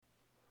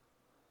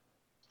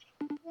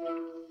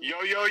Yo,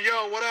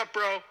 what up,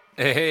 bro?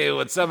 Hey,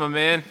 what's up, my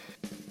man?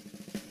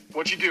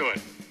 What you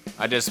doing?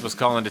 I just was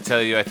calling to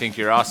tell you I think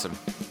you're awesome.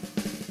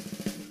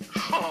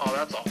 Oh,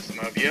 that's awesome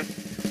of you.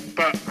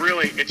 But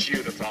really, it's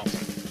you that's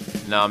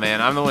awesome. No,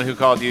 man, I'm the one who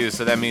called you,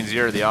 so that means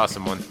you're the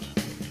awesome one.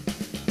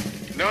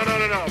 No,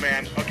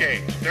 man.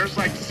 Okay, there's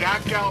like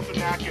Zach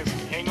Galifianakis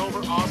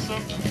hangover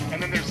awesome,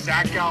 and then there's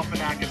Zach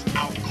Galifianakis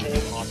out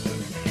cold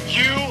awesome.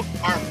 You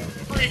are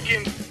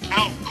freaking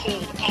out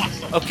cold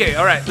awesome. Okay,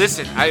 all right,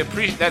 listen, I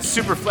appreciate that's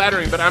super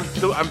flattering, but I'm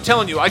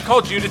telling you, I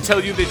called you to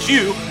tell you that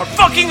you are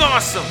fucking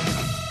awesome.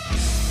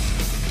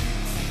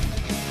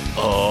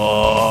 Oh,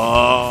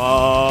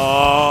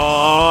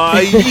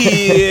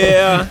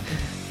 yeah.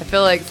 I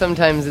feel like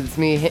sometimes it's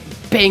me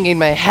banging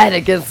my head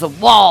against the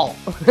wall.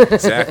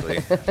 Exactly.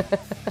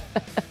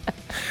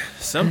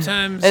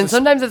 Sometimes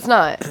it's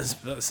not.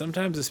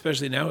 Sometimes,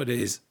 especially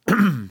nowadays,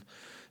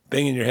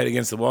 banging your head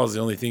against the wall is the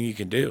only thing you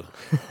can do.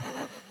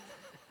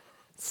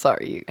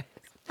 Sorry, you guys.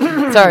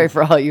 Sorry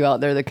for all you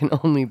out there that can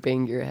only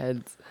bang your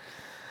heads.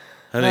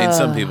 I mean,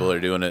 some people are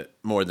doing it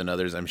more than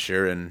others, I'm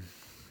sure, and,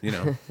 you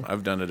know,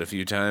 I've done it a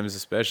few times,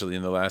 especially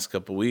in the last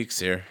couple weeks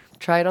here.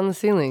 Try it on the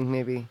ceiling,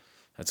 maybe.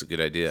 That's a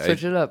good idea.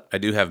 Switch it up. I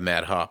do have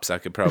mad hops. I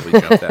could probably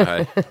jump that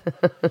high.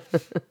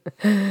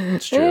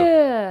 It's true.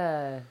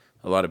 Yeah.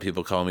 A lot of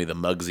people call me the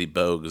Muggsy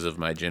Bogues of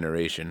my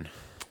generation.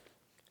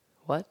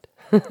 What?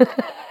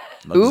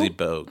 Muggsy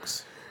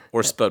Bogues.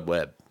 Or Spud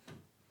Webb.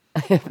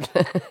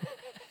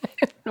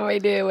 No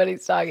idea what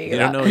he's talking about. You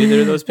don't know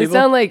either of those people? They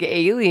sound like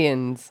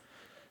aliens.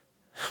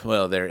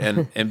 Well, they're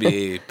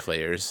NBA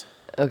players.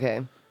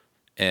 Okay.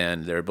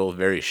 And they're both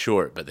very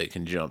short, but they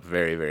can jump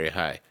very, very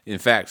high. In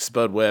fact,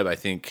 Spud Webb, I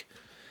think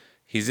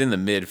he's in the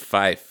mid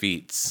 5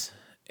 feet,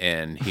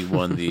 and he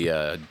won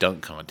the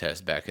dunk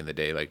contest back in the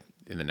day, like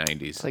in the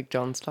 90s. It's like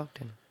John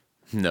Stockton.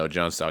 No,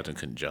 John Stockton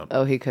couldn't jump.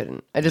 Oh, he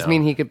couldn't. I just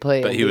mean he could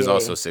play. But NBA. he was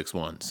also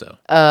 6'1", so.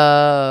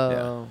 Oh.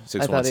 Yeah,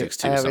 6'1",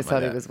 6'2", I always something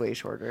thought like he was way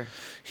shorter.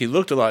 He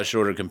looked a lot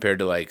shorter compared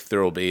to like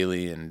Thurl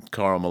Bailey and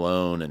Karl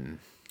Malone and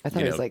I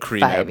thought he was like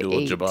Kareem 5'8".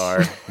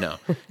 Abdul-Jabbar. No,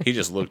 he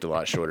just looked a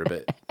lot shorter,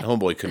 but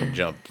homeboy couldn't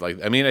jump. Like,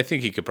 I mean, I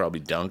think he could probably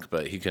dunk,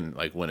 but he couldn't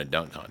like win a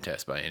dunk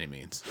contest by any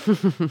means.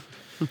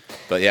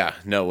 But yeah,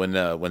 no,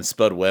 when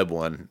Spud Webb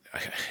won,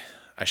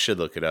 I should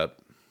look it up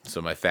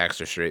so my facts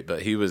are straight,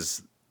 but he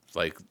was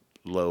like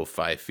low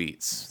 5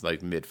 feet,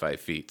 like mid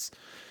 5 feet,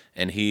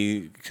 and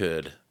he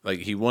could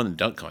he won the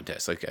dunk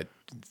contest. Like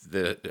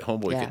the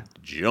homeboy could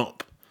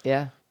jump.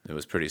 Yeah, it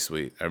was pretty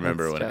sweet. I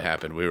remember That's when dope. it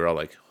happened, we were all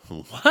like,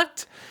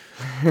 "What?"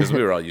 Because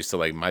we were all used to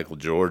like Michael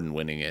Jordan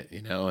winning it,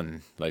 you know,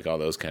 and like all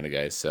those kind of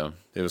guys. So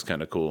it was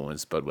kind of cool when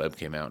Spud Webb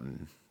came out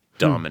and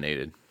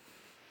dominated.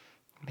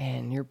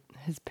 Man,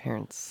 his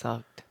parents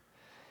sucked.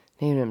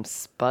 Named him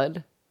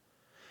Spud.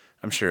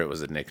 I'm sure it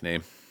was a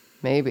nickname.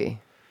 Maybe.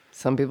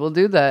 Some people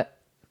do that.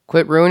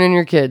 Quit ruining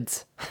your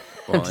kids.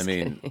 Well, I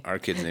mean, our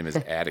kid's name is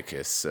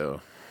Atticus,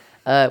 so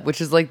which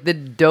is like the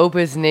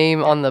dopest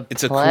name on the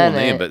it's planet. a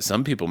cool name, but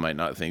some people might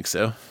not think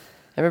so.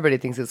 Everybody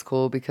thinks it's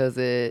cool because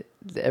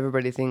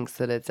everybody thinks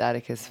that it's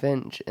Atticus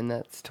Finch, and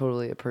that's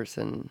totally a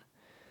person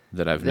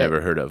that I've never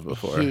heard of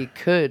before. He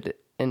could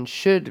and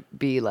should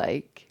be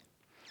like.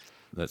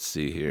 Let's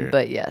see here.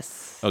 But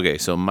yes. Okay,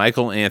 so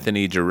Michael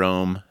Anthony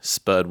Jerome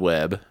Spud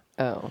Webb.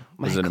 Oh,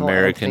 was an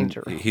American.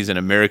 He's an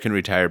American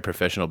retired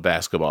professional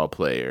basketball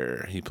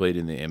player. He played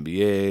in the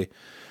NBA.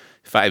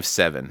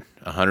 5'7",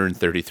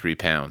 133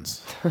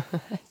 pounds.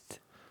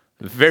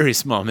 Very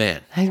small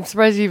man. I'm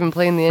surprised you even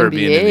play in the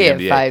being in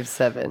the NBA at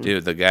 5'7".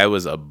 Dude, the guy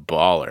was a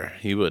baller.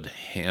 He would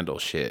handle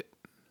shit.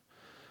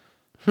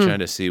 Trying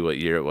to see what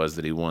year it was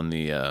that he won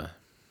the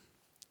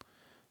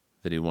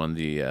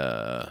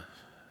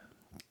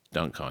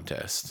dunk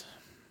contest.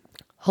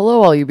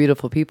 Hello, all you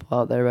beautiful people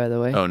out there, by the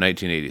way. Oh,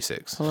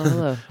 1986.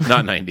 Hello.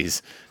 Not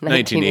 90s.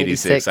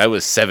 1986. I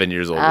was 7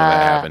 years old when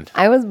that happened.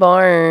 I was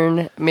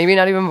born, maybe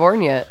not even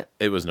born yet.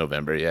 It was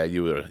November. Yeah,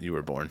 you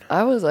were born.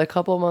 I was a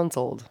couple months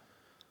old.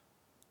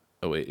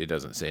 Oh, wait, it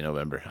doesn't say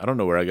November. I don't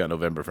know where I got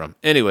November from.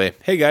 Anyway,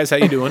 hey, guys, how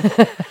you doing?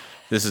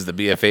 This is the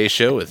BFA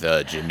show with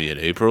Jimmy and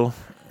April.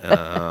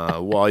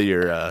 While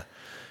you're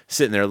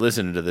sitting there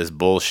listening to this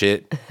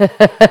bullshit, you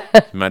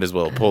might as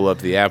well pull up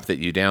the app that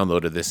you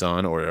downloaded this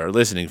on or are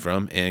listening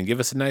from and give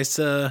us a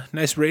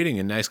nice rating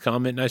and nice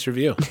comment, nice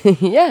review.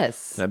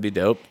 Yes. That'd be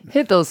dope.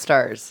 Hit those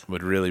stars.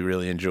 Would really,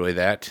 really enjoy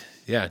that.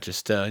 Yeah,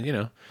 just,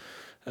 a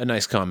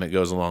nice comment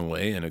goes a long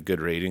way, and a good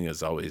rating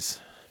is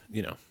always,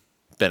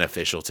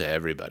 beneficial to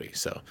everybody.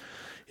 So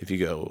if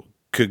you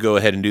could go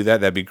ahead and do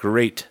that, that'd be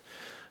great.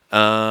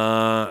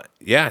 So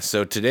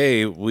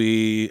today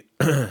we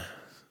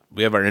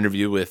have our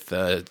interview with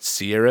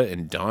Sierra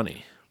and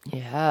Donny.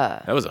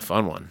 Yeah. That was a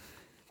fun one.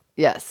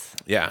 Yes.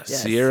 Yeah.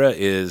 Yes. Sierra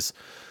is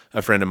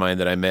a friend of mine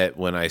that I met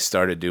when I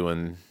started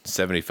doing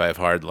 75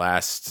 Hard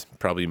last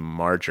probably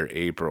March or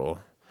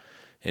April.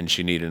 And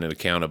she needed an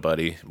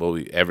account-a-buddy.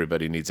 Well,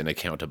 everybody needs an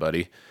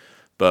account-a-buddy.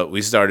 But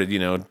we started,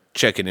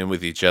 checking in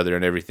with each other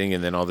and everything.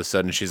 And then all of a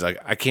sudden she's like,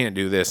 I can't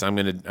do this.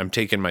 I'm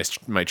taking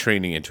my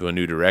training into a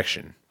new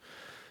direction.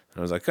 I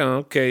was like, oh,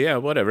 okay, yeah,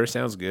 whatever,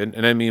 sounds good.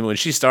 And I mean, when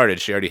she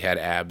started, she already had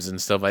abs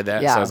and stuff like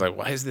that. Yeah. So I was like,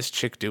 why is this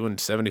chick doing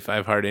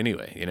 75 hard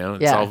anyway? You know,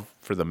 it's Yeah. all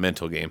for the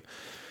mental game.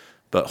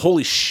 But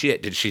holy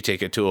shit, did she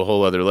take it to a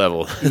whole other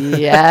level?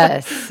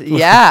 Yes.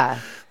 Yeah.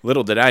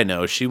 Little did I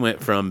know, she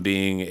went from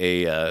being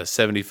a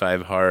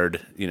 75 hard,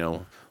 you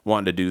know,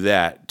 wanting to do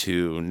that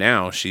to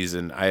now she's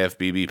an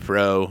IFBB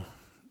pro.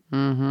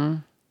 Mm-hmm.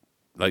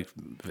 Like,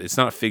 it's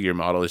not figure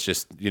model. It's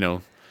just, you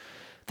know,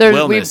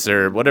 wellness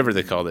or whatever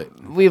they called it.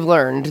 We've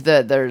learned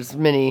that there's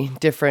many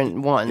different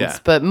ones, Yeah.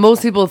 but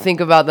most people think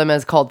about them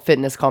as called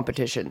fitness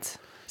competitions.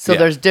 So Yeah.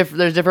 there's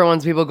different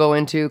ones people go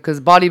into because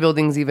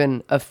bodybuilding's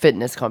even a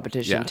fitness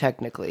competition Yeah.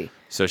 technically.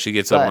 So she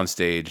gets up But- on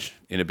stage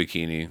in a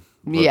bikini,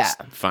 looks Yeah.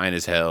 fine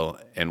as hell,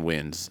 and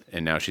wins.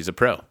 And now she's a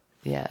pro.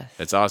 Yes.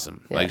 That's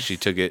awesome. Like, Yes. she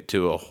took it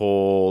to a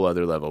whole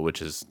other level,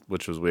 which was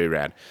way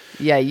rad.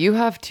 Yeah, you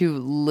have to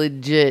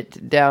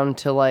legit down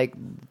to like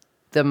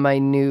the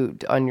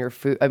minute on your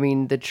food. I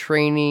mean, the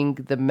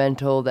training, the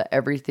mental, the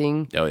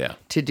everything Oh yeah,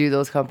 to do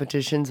those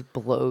competitions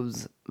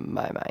blows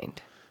my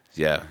mind.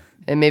 yeah.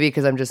 And maybe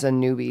because I'm just a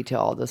newbie to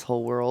all this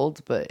whole world,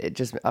 but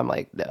I'm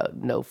like,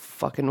 no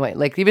fucking way.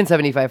 Like, even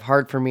 75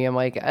 hard for me, I'm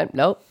like,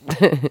 nope,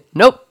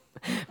 nope.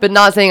 But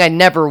not saying I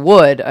never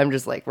would. I'm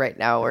just like, right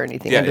now or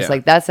anything. Yeah, I'm just yeah.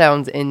 like, that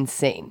sounds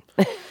insane.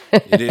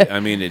 It is, I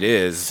mean, it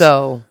is.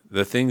 So,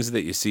 The things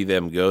that you see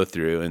them go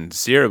through, and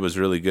Sierra was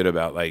really good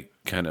about, like,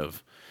 kind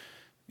of,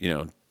 you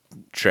know,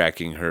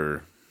 tracking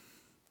her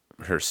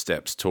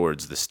steps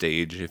towards the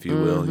stage, if you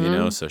will, you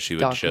know. So she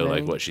would show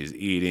like Documenting. what she's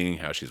eating,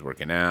 how she's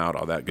working out,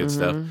 all that good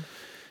stuff.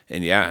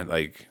 And yeah,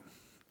 like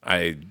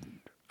I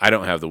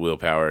don't have the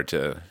willpower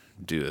to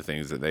do the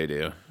things that they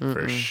do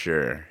for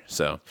sure.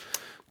 So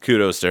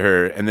kudos to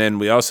her. And then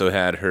we also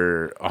had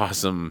her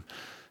awesome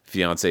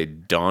fiance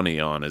Donny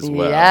on as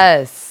well.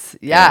 yes.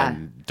 Yeah.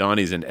 And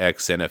Donnie's an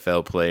ex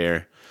NFL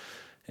player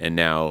and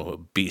now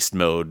beast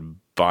mode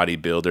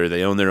bodybuilder.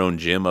 They own their own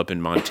gym up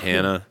in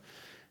Montana,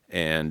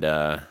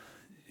 and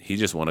he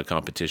just won a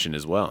competition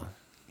as well.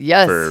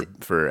 Yes.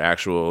 For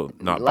actual,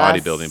 not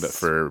Last- bodybuilding, but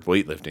for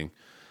weightlifting.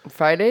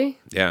 Friday?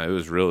 Yeah, it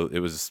was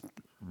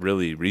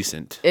really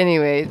recent.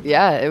 Anyway,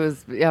 yeah, it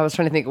was. Yeah, I was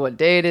trying to think of what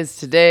day it is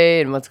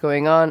today and what's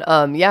going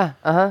on. Yeah.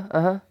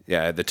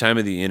 Yeah, at the time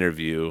of the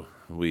interview,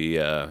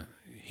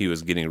 he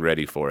was getting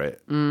ready for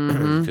it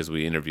because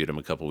we interviewed him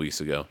a couple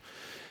weeks ago,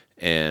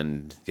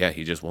 and yeah,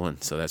 he just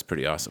won. So that's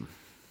pretty awesome.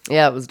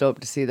 Yeah, it was dope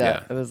to see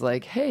that. Yeah. It was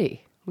like,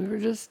 hey, we were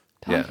just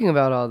Yeah. talking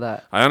about all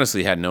that. I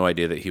honestly had no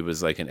idea that he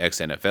was like an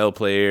ex-NFL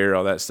player,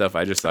 all that stuff.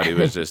 I just thought he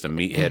was just a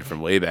meathead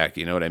from way back.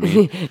 You know what I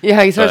mean?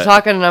 Yeah, he started But-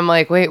 talking, and I'm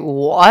like, wait,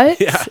 what?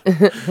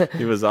 Yeah,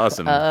 he was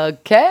awesome.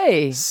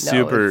 Okay. No,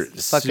 super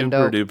it's fucking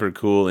super dope. duper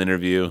cool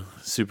interview.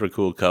 Super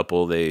cool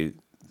couple. They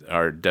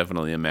are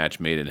definitely a match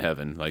made in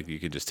heaven. Like, you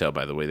could just tell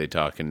by the way they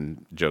talk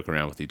and joke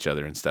around with each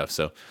other and stuff.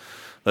 So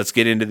let's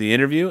get into the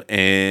interview,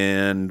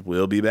 and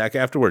we'll be back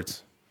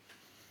afterwards.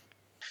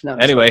 No,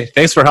 Anyway,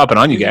 thanks for hopping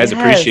on, you guys. Yes.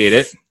 Appreciate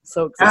it.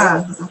 So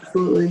excited. Yeah,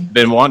 absolutely.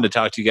 Been wanting to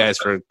talk to you guys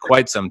for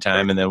quite some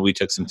time, and then we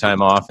took some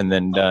time off, and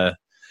then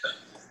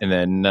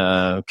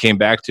came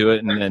back to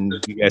it, and then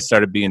you guys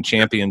started being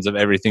champions of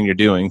everything you're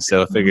doing.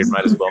 So I figured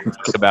might as well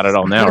talk about it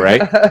all now,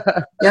 right?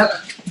 Yep,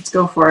 let's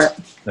go for it.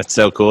 That's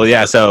so cool.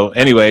 Yeah. So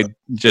anyway,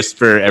 just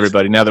for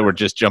everybody, now that we're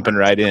just jumping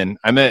right in,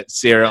 I met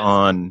Sarah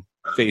on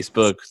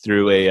Facebook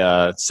through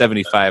a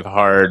 75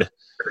 hard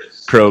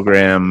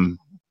program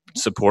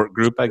support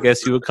group, I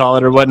guess you would call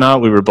it, or whatnot.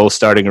 We were both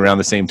starting around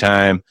the same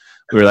time.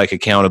 We were like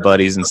account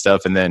buddies and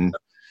stuff. And then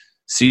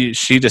she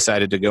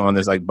decided to go on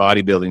this like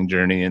bodybuilding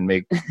journey and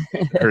make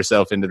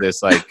herself into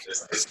this like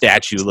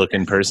statue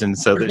looking person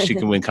so that she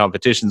can win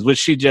competitions, which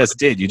she just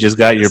did. You just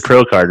got your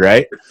pro card,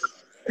 right?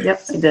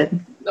 Yep, I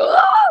did.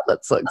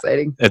 That's so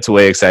exciting. That's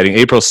way exciting.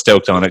 April's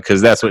stoked on it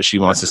because that's what she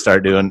wants to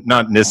start doing.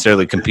 Not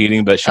necessarily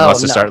competing, but she Oh,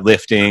 wants to no. start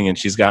lifting, and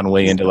she's gotten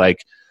way into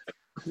like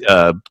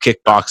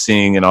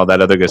kickboxing and all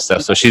that other good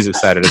stuff. So she's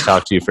excited to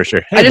talk to you for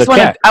sure. Hey, I just the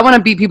want cat. to. I want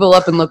to beat people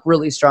up and look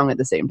really strong at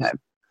the same time.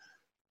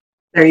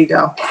 There you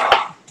go.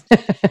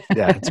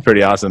 Yeah, it's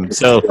pretty awesome.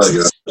 So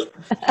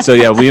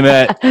yeah, we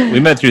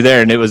met through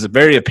there, and it was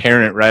very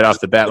apparent right off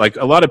the bat. Like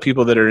a lot of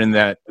people that are in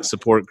that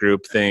support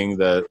group thing,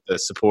 the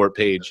support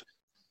page,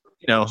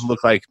 you know,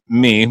 look like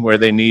me, where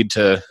they need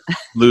to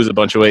lose a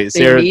bunch of weight.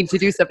 They Sarah, need to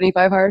do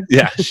 75 hard.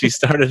 yeah, she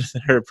started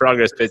her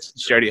progress pitch.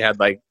 She already had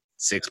like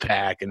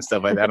 6-pack and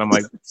stuff like that. I'm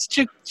like, this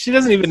chick, she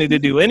doesn't even need to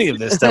do any of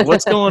this stuff.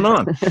 What's going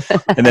on?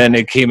 And then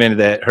it came into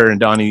that her and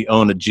Donny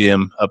own a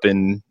gym up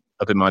in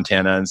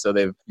Montana, and so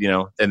they've, you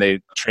know, then they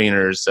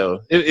trainers.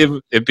 So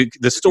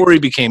the story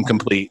became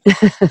complete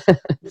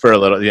for a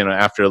little, you know,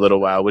 after a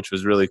little while, which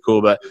was really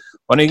cool. But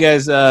why don't you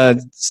guys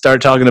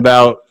start talking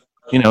about,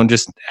 you know,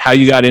 just how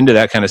you got into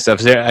that kind of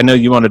stuff? Sarah, I know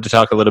you wanted to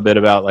talk a little bit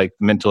about like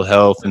mental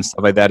health and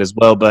stuff like that as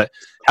well, but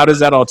how does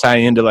that all tie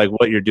into like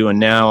what you're doing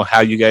now, how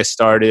you guys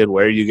started,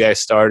 where you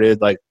guys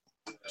started? Like,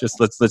 just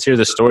let's hear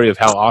the story of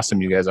how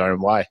awesome you guys are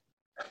and why.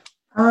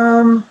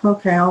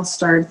 Okay, I'll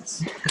start.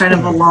 It's kind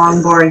of a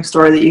long, boring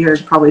story that you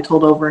heard probably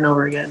told over and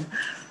over again.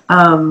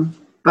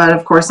 But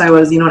of course I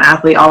was, an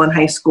athlete all in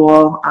high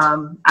school.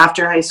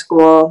 After high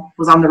school,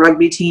 was on the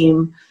rugby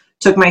team,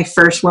 took my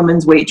first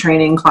women's weight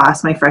training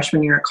class my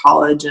freshman year at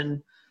college,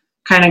 and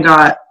kind of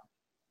got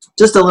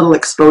just a little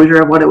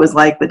exposure of what it was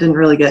like, but didn't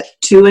really get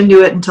too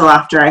into it until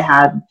after I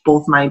had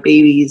both my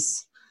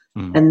babies.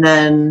 And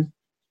then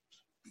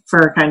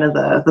for kind of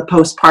the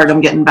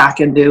postpartum getting back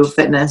into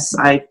fitness,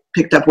 I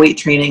picked up weight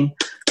training.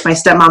 My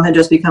stepmom had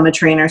just become a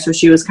trainer, so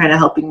she was kind of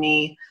helping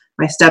me.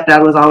 My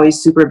stepdad was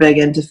always super big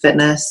into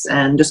fitness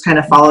and just kind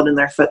of followed in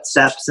their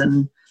footsteps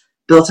and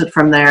built it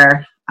from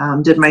there.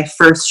 Did my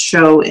first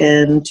show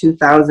in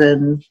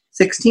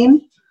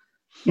 2016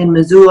 in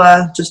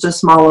Missoula, just a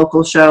small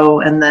local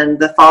show. And then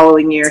the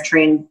following year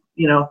trained,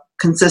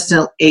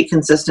 ate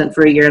consistent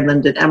for a year, and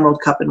then did Emerald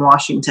Cup in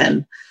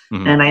Washington.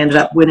 And I ended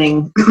up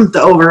winning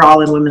the overall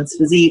in women's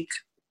physique.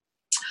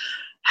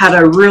 Had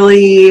a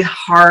really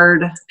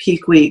hard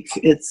peak week.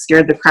 It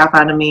scared the crap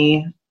out of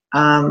me.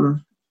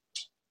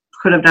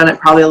 Could have done it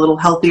probably a little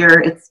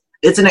healthier.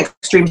 It's an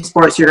extreme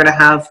sport, so you're going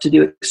to have to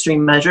do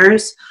extreme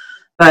measures,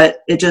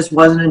 but it just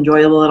wasn't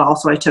enjoyable at all.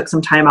 So I took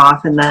some time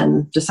off and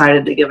then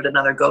decided to give it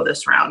another go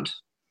this round.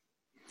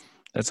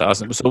 That's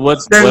awesome. So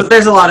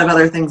there's a lot of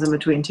other things in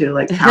between too,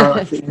 like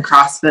powerlifting and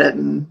CrossFit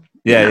and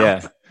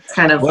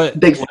kind of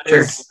big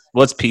picture.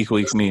 What's peak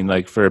weeks mean,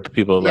 like for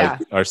people like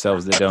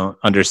ourselves that don't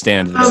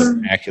understand the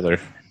vernacular?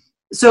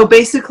 So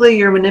basically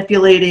you're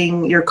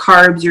manipulating your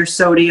carbs, your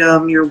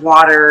sodium, your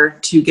water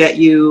to get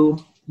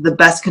you the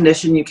best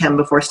condition you can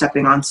before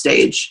stepping on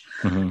stage.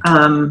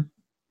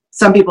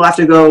 Some people have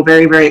to go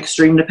very, very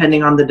extreme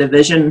depending on the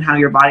division and how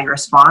your body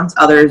responds.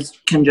 Others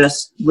can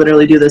just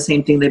literally do the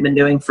same thing they've been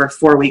doing for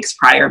 4 weeks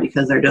prior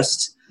because they're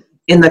just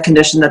in the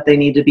condition that they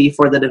need to be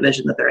for the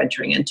division that they're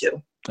entering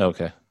into.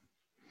 Okay.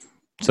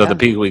 So the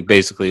peak week,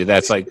 basically,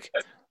 that's like,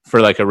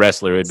 for like a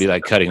wrestler, it'd be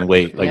like cutting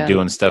weight, like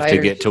doing stuff to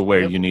get to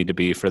where you need to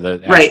be for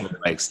the actual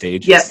like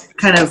stage. Yep,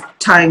 kind of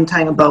tying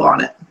a bow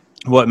on it.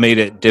 What made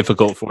it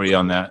difficult for you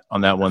on that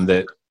one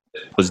that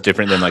was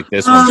different than like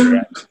this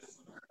one?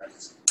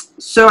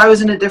 So I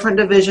was in a different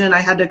division. I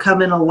had to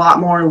come in a lot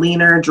more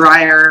leaner,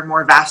 drier,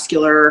 more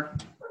vascular,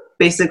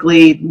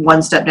 basically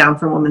one step down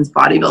from women's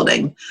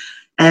bodybuilding.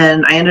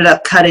 And I ended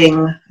up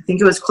cutting, I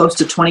think it was close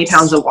to 20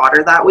 pounds of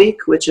water that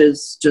week, which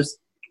is just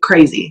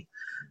crazy.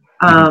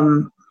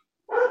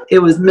 It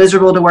was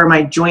miserable to where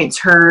my joints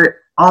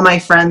hurt. All my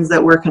friends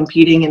that were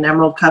competing in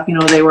Emerald Cup,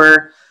 they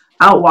were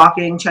out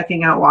walking,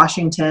 checking out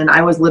Washington.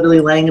 I was literally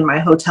laying in my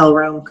hotel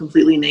room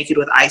completely naked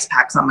with ice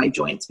packs on my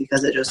joints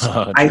because it just,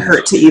 I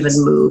hurt to even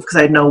move because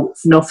I had no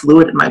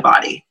fluid in my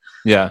body.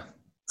 Yeah.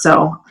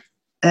 So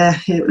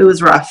it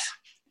was rough.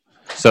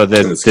 So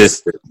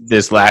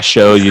this last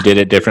show, you did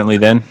it differently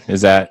then?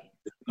 Is that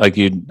like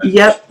you?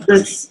 Yep.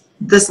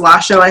 This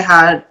last show I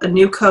had a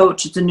new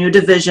coach. It's a new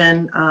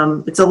division.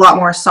 It's a lot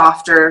more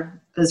softer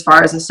as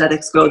far as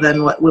aesthetics go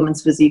than what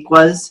women's physique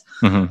was.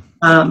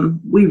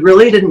 We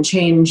really didn't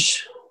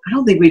change. I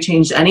don't think we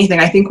changed anything.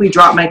 I think we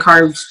dropped my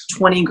carbs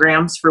 20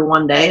 grams for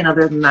one day. And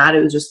other than that,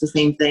 it was just the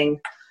same thing.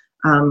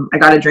 I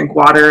got to drink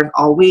water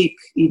all week.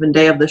 Even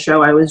day of the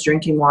show, I was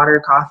drinking water,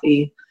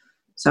 coffee.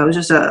 So it was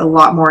just a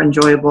lot more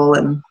enjoyable,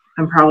 and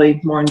I'm probably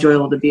more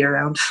enjoyable to be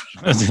around.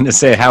 I was going to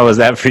say, how was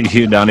that for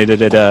you, Donny?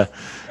 Did it,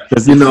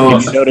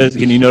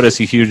 can you notice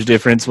a huge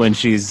difference when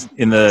she's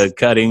in the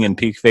cutting and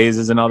peak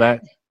phases and all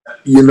that?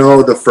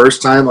 The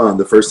first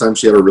time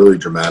she had a really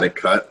dramatic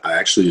cut, I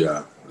actually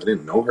I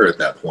didn't know her at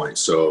that point.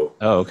 So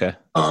okay.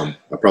 I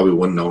probably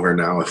wouldn't know her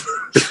now if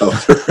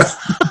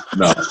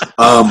no.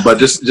 But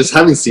just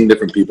having seen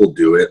different people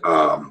do it,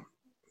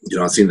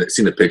 I've seen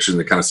the pictures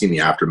and kind of seen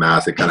the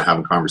aftermath and kind of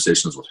having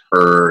conversations with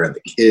her and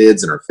the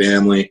kids and her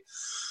family.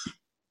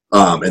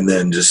 And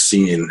then just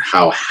seeing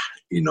how,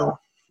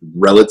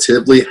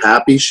 relatively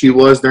happy she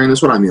was during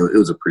this one. I mean, it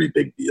was a pretty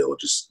big deal.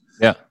 Just,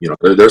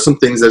 there's some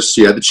things that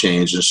she had to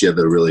change and she had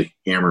to really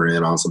hammer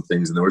in on some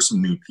things. And there were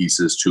some new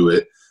pieces to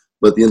it.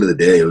 But at the end of the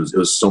day, it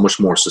was so much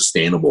more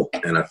sustainable.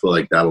 And I feel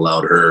like that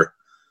allowed her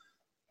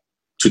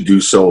to do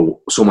so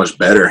much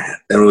better.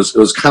 And it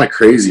was kind of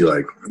crazy.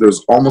 Like there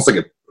was almost like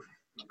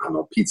I don't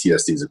know,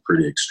 PTSD is a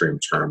pretty extreme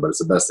term, but it's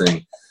the best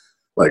thing.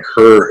 Like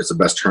it's the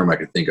best term I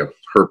could think of.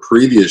 Her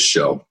previous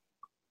show,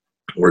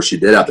 where she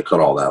did have to cut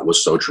all that,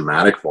 was so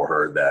traumatic for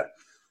her that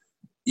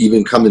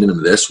even coming into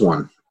this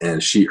one,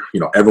 and she,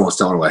 everyone's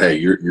telling her like, "Hey,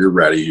 you're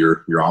ready.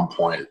 You're on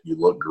point. You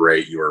look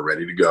great. You are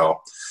ready to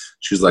go."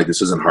 She's like,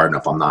 "This isn't hard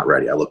enough. I'm not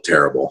ready. I look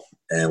terrible."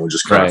 And we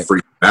just kind of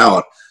freaked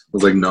out. I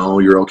was like, "No,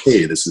 you're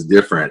okay. This is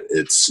different.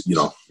 It's,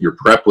 your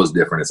prep was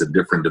different. It's a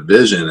different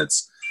division.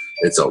 It's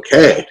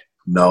okay."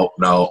 No.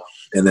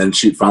 And then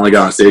she finally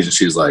got on stage and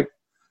she was like,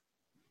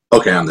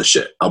 "Okay, I'm the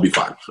shit. I'll be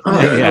fine."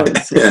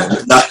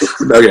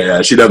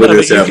 She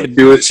definitely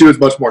did. She was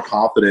much more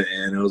confident,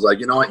 and it was like,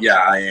 you know what? Yeah,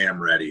 I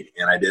am ready,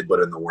 and I did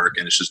put in the work,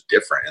 and it's just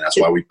different, and that's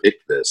why we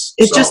picked this.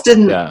 It just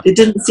didn't. Yeah. It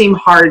didn't seem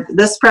hard.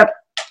 This prep.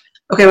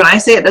 Okay, when I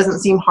say it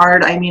doesn't seem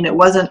hard, I mean it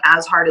wasn't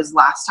as hard as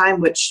last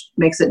time, which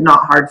makes it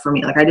not hard for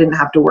me. Like I didn't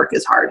have to work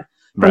as hard.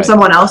 From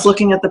someone else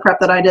looking at the prep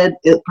that I did,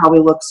 it probably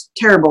looks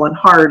terrible and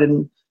hard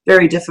and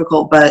very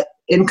difficult, but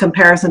in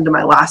comparison to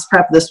my last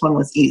prep, this one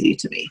was easy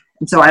to me.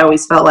 And so I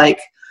always felt like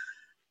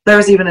there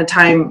was even a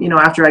time,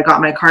 after I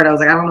got my card, I was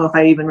like, I don't know if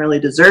I even really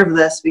deserve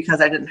this, because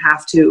I didn't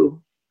have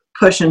to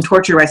push and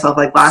torture myself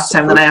like last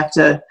time. Then I have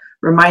to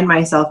remind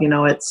myself,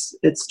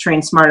 it's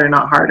train smarter,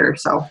 not harder.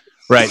 So.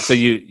 Right. So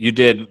you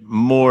did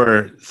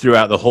more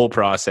throughout the whole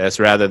process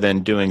rather than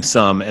doing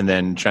some and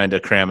then trying to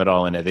cram it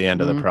all in at the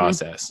end of the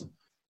process.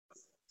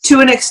 To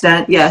an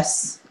extent,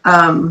 yes.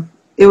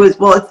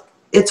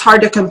 It's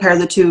hard to compare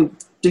the two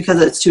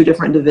because it's two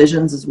different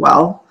divisions as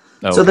well.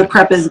 Okay. So the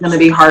prep is going to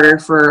be harder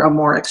for a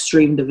more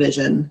extreme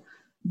division.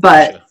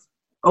 But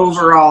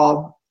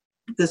overall,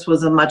 this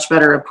was a much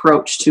better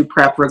approach to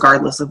prep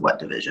regardless of what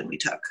division we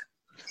took.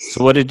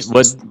 So what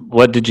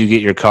did you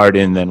get your card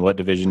in then? What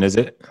division is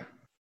it?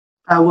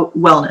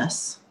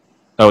 Wellness.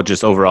 Oh,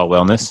 just overall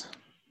wellness?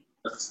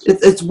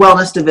 It's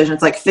wellness division.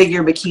 It's like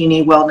figure,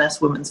 bikini,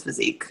 wellness, women's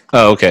physique.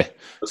 Oh, okay.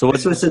 So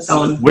it's its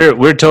own.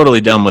 We're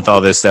totally done with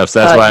all this stuff. So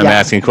that's why I'm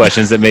asking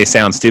questions that may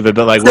sound stupid,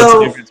 but like, what's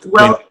the difference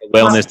between a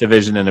wellness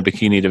division and a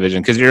bikini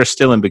division? Because you're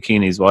still in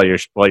bikinis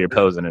while you're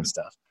posing and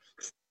stuff.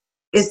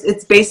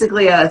 It's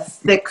basically a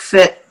thick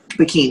fit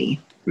bikini.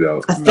 Yeah.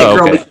 A thick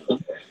girl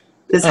bikini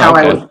is how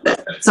I would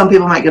fit. Some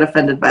people might get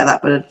offended by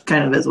that, but it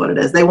kind of is what it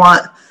is. They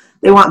want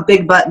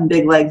big butt and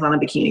big legs on a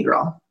bikini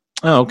girl.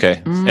 Oh,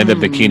 okay. And the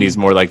bikini's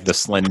more like the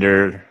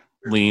slender,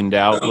 leaned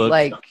out look?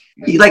 Like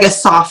a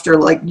softer,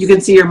 like you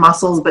can see your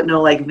muscles, but no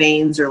like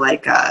veins or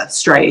like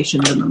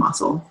striations in the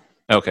muscle.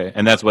 Okay.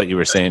 And that's what you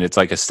were saying. It's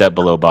like a step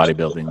below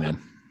bodybuilding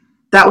then.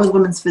 That was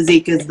women's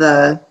physique is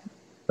the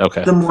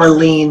more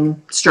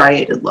lean,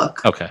 striated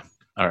look. Okay.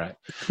 All right.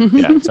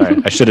 Yeah,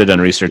 sorry. I should have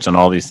done research on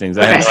all these things.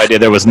 I had no idea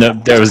there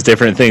was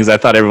different things. I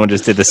thought everyone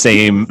just did the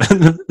same.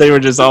 They were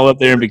just all up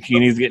there in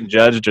bikinis getting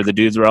judged, or the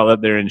dudes were all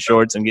up there in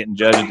shorts and getting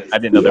judged. I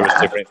didn't know there was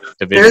different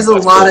divisions. There's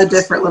a lot of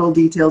different little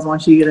details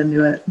once you get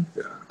into it.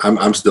 Yeah.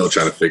 I'm still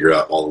trying to figure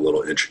out all the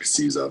little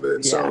intricacies of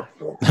it. Yeah.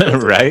 So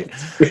right?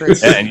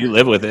 Yeah, and you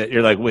live with it.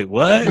 You're like, wait,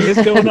 what is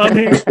going on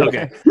here?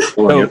 Okay.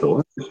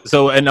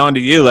 So and on to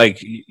you, like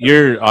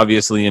you're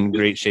obviously in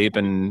great shape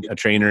and a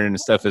trainer and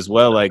stuff as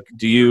well. Like,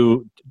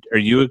 are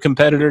you a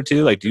competitor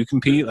too? Like, do you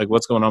compete? Like,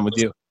 what's going on with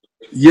you?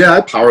 Yeah,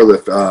 I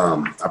powerlift.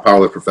 I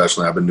powerlift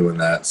professionally. I've been doing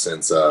that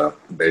since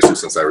basically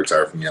since I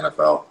retired from the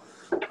NFL,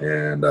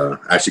 and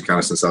actually kind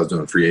of since I was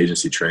doing free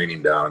agency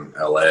training down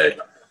in LA.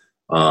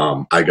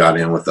 I got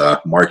in with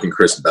Mark and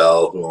Chris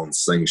Bell, who owns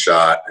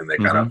Slingshot, and they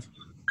kind of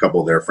a couple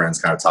of their friends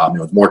kind of taught me.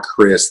 It was more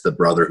Chris, the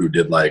brother who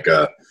did like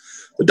the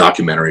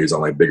documentaries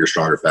on like Bigger,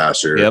 Stronger,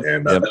 Faster,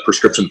 and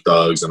Prescription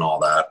Thugs and all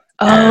that.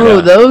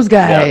 Oh, those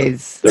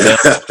guys. Yeah.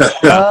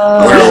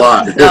 I learned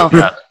a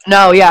lot.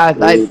 No, yeah.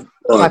 I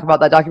talk about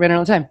that documentary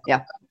all the time.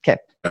 Yeah. Okay.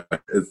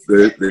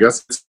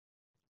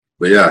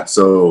 But yeah,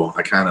 so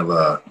I kind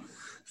of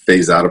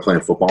phased out of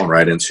playing football and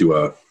right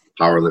into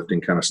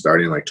powerlifting, kind of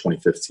starting in like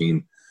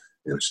 2015.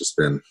 And it's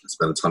been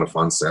a ton of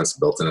fun since.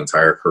 Built an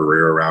entire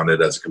career around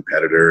it as a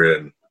competitor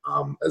and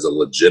as a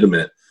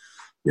legitimate,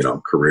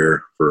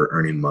 career for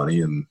earning money.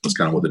 And that's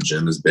kind of what the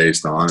gym is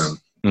based on, and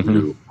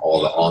do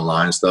all the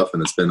online stuff.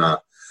 And it's been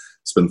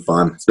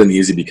fun. It's been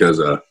easy because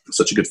it's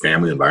such a good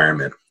family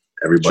environment.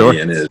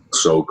 Everybody in it is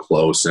so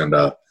close, and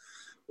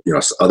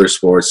other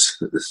sports,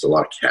 there's a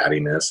lot of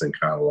cattiness and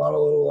kind of a lot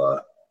of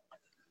little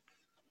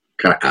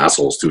kind of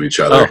assholes to each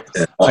other.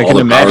 Oh, and I can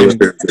imagine.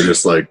 They're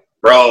just like,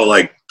 bro,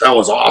 like that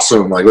was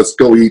awesome. Like, let's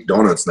go eat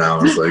donuts now.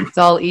 It's like it's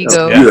all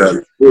ego. Yeah.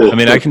 I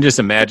mean, I can just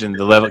imagine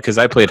the level, because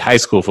I played high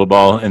school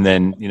football and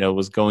then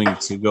was going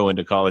to go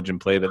into college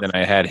and play, but then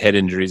I had head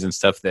injuries and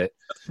stuff that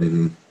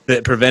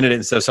prevented it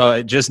and stuff.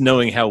 So just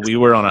knowing how we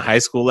were on a high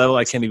school level,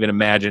 I can't even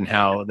imagine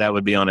how that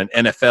would be on an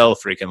NFL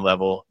freaking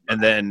level.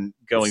 And then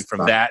going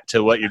from that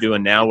to what you're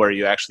doing now, where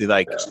you actually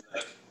like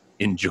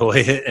enjoy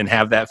it and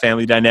have that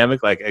family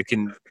dynamic, like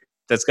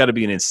that's got to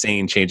be an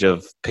insane change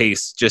of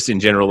pace just in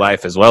general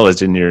life as well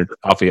as in your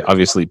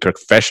obviously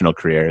professional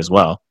career as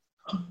well.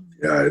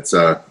 Yeah, it's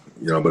but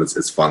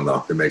it's fun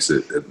though. It makes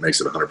it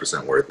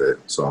 100% worth it.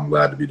 So I'm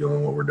glad to be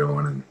doing what we're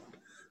doing. And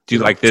do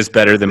you like this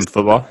better than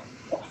football?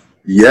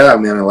 Yeah,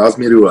 man, it allows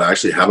me to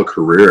actually have a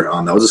career.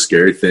 That was a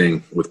scary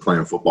thing with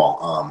playing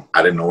football.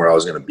 I didn't know where I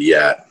was going to be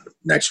at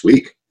next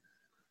week.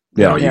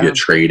 You get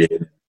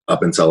traded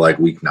up until like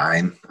week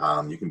 9.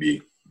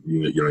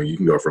 You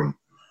can go from.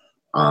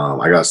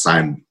 I got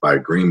signed by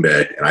Green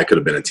Bay, and I could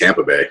have been in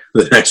Tampa Bay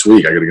the next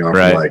week. I could have gone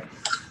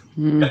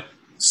from like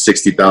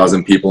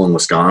 60,000 people in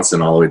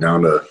Wisconsin all the way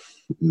down to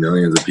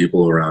millions of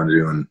people around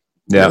you and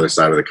the other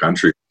side of the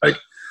country. Like,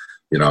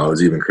 it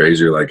was even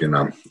crazier. Like in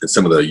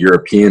some of the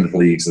European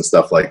leagues and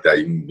stuff like that,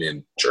 you can be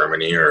in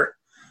Germany or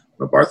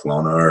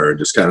Barcelona, or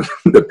just kind of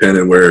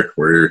depending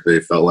where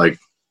they felt like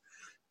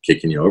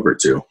kicking you over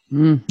to.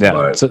 Yeah.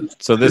 But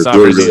so this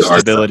offers you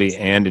stability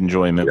and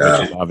enjoyment,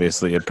 which is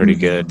obviously a pretty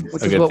good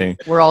thing.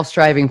 We're all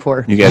striving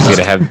for. You guys get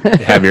to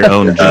have your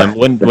own gym.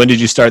 When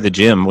did you start the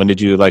gym? When did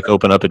you like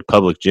open up a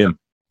public gym?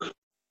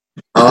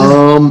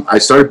 I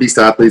started Beast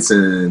Athletes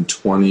in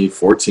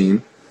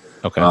 2014.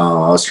 Okay.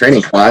 I was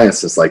training clients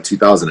since like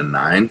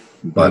 2009,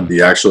 but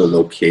the actual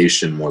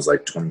location was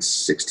like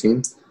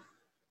 2016.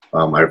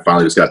 I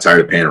finally just got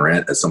tired of paying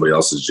rent at somebody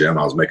else's gym.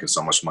 I was making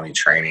so much money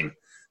training.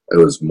 It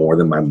was more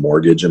than my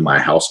mortgage and my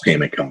house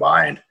payment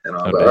combined. And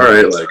I was like, all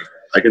right, like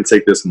I can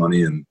take this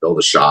money and build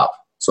a shop.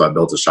 So I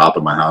built a shop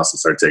in my house and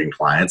started taking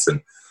clients.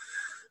 And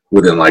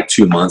within like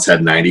 2 months,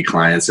 had 90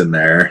 clients in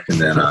there. And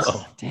then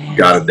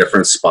got a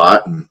different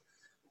spot. And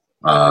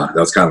that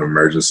was kind of an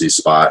emergency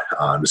spot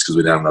just because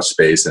we didn't have enough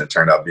space. And it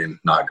turned out being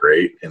not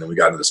great. And then we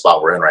got into the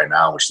spot we're in right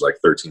now, which is like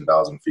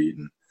 13,000 feet.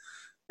 And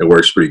it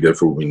works pretty good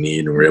for what we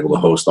need. And we're able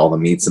to host all the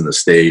meets in the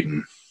state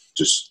and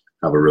just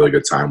have a really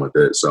good time with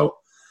it. So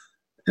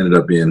ended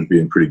up being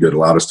pretty good.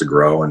 Allowed us to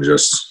grow and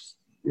just,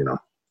 you know.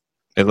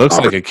 It looks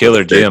like a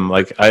killer gym.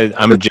 Like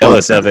I'm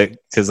jealous of it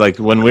because like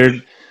when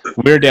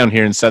we're down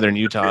here in southern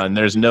Utah and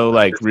there's no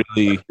like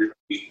really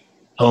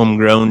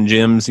homegrown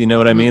gyms, you know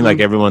what I mean? Like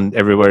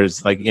everywhere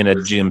is like in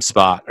a gym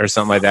spot or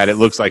something like that. It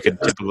looks like a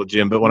typical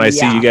gym. But when I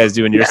see you guys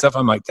doing your stuff,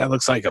 I'm like, that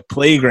looks like a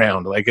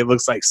playground. Like it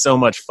looks like so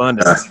much fun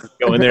to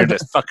go in there and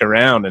just fuck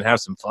around and have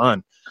some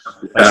fun.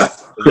 Like,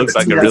 it looks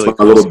like a really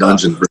cool little spot.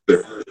 dungeon for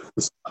sure.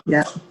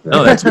 Yeah.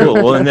 Oh, that's cool.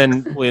 Well, and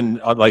then when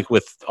like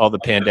with all the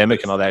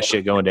pandemic and all that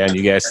shit going down,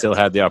 you guys still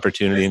had the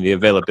opportunity and the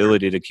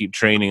availability to keep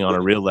training on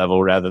a real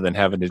level rather than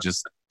having to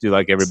just do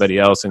like everybody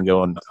else and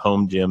go on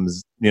home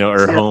gyms, you know,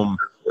 or home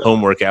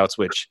workouts,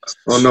 which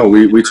no,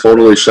 we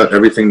totally shut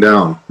everything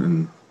down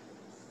and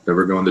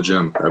never go in the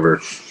gym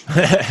ever.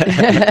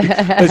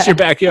 it's your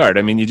backyard.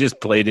 I mean, you just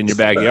played in your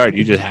backyard.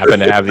 You just happen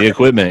to have the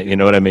equipment, you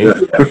know what I mean?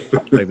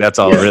 Like that's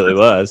all it really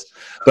was.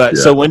 But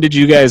so when did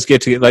you guys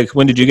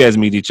when did you guys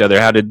meet each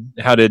other? How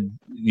did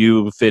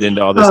you fit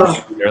into all this?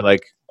 You're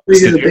like,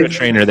 you're a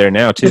trainer there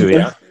now too.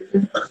 Yeah.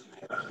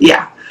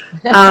 Yeah.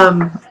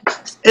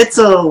 It's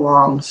a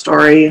long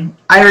story.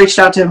 I reached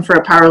out to him for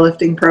a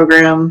powerlifting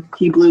program.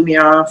 He blew me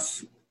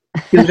off.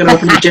 He was going to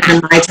open a gym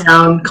in my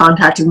town,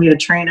 contacted me to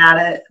train at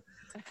it.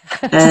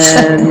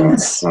 And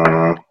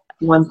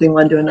one thing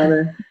led to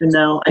another. And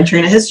now I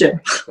train at his gym.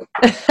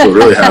 What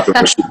really happened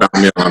was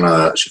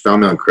she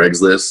found me on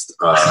Craigslist,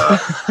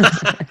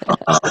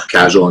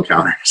 casual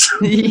encounters.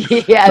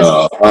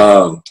 Yes.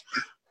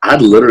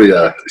 I'd literally,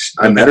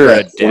 I met her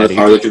at one of the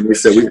powerlifting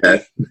meets that we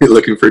had,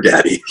 looking for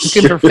daddy.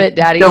 Looking for fit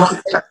daddy.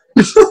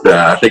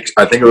 Yeah, I think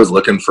it was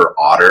looking for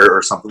otter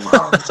or something.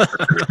 But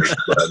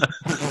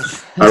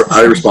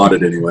I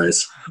responded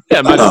anyways.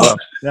 Yeah, might as well.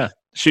 Yeah,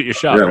 shoot your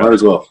shot. Yeah, bro. might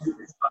as well.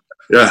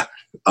 Yeah.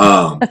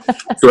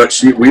 So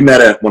we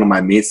met at one of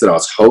my meets that I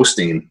was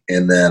hosting,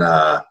 and then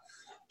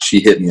she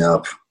hit me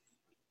up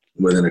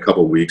within a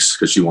couple of weeks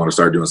because she wanted to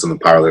start doing some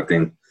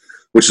powerlifting,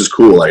 which is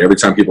cool. Like every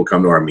time people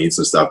come to our meets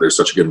and stuff, there's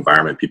such a good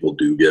environment. People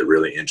do get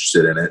really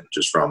interested in it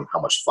just from how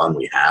much fun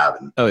we have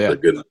and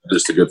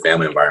just a good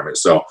family environment.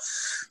 So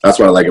that's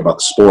what I like about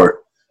the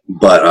sport.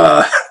 But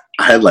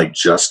I had like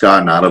just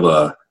gotten out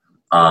of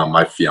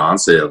my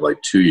fiance of like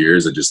 2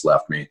 years had just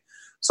left me.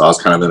 So I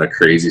was kind of in a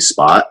crazy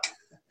spot,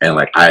 and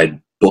like I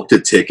had booked a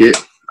ticket.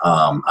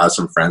 I had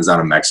some friends down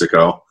in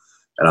Mexico,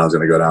 and I was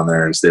going to go down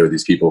there and stay with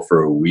these people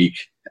for a week.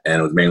 And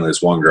it was mainly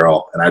this one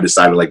girl. And I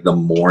decided like the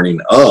morning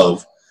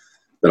of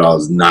that I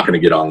was not going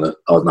to get on the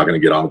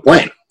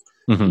plane.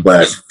 Mm-hmm.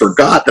 But I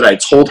forgot that I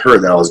told her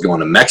that I was going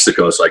to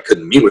Mexico, so I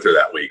couldn't meet with her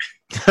that week.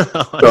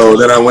 So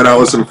then I went out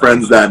with some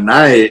friends that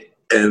night,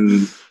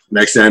 and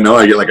next thing I know,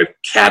 I get like a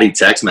catty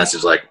text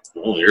message like,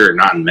 "Oh, you're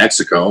not in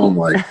Mexico." I'm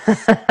like,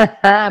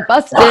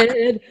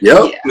 busted.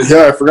 Yep.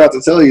 Yeah, I forgot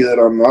to tell you that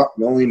I'm not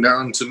going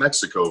down to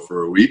Mexico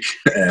for a week.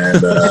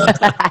 And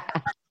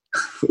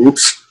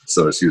oops.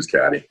 So she was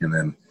catty. And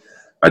then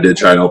I did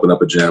try to open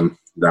up a gym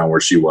down where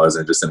she was,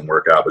 and it just didn't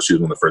work out. But she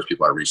was one of the first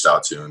people I reached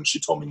out to, and she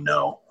told me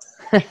no.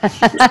 It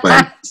was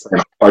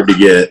playing hard to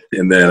get.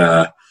 And then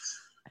I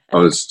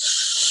was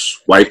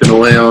swiping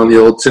away on the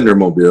old Tinder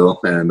mobile,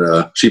 and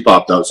she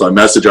popped up. So I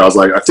messaged her. I was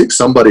like, I think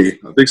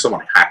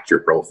someone hacked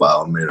your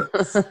profile and made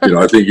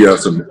I think you have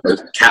some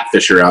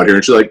catfisher out here.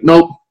 And she's like,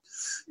 nope,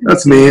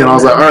 that's me. And I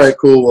was like, all right,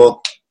 cool.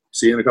 Well,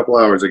 see you in a couple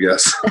hours, I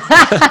guess.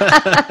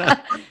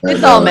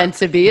 It's all meant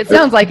to be. It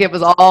sounds like it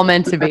was all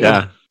meant to be.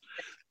 Yeah.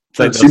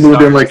 Like she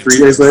moved in like 3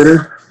 days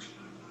later.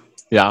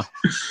 Yeah.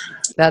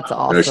 That's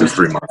awesome. It's just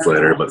 3 months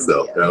later, but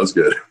still, that was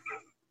good.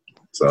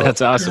 So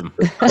that's awesome.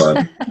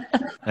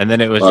 And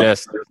then it was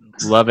just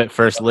love at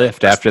first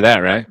lift after that,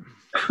 right?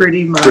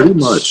 Pretty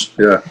much.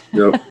 Yeah.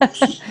 Yep.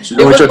 She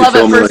it was love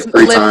at first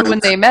lift when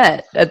they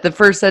met at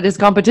his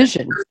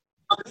competition.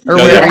 Or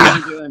whatever you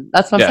were doing.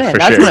 That's what I'm saying.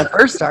 That's when it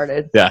first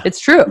started. Yeah.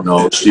 It's true.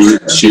 No,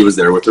 she was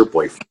there with her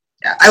boyfriend.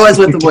 Yeah, I was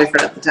with the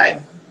boyfriend at the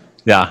time.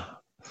 Yeah.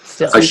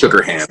 Still. I shook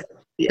her hand.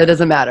 It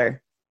doesn't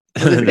matter.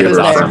 It was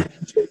there.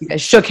 You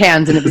guys shook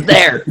hands and it was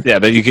there. Yeah,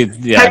 but you could.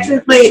 Yeah.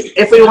 Technically,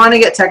 if we want to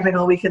get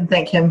technical, we can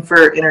thank him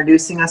for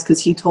introducing us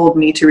because he told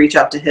me to reach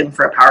out to him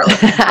for a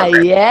powerlifting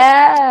program.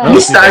 Yeah.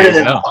 He started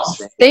it.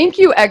 Thank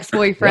you,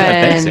 ex-boyfriend.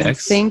 Yeah, thanks,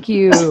 ex. Thank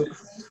you.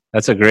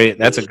 That's a great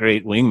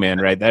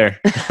wingman right there.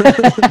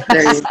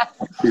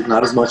 He's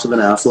not as much of an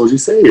asshole as you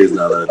say he is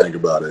now that I think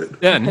about it.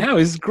 Yeah, now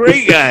he's a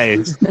great guy.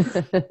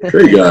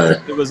 Great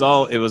guy. It was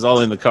all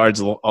in the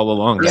cards all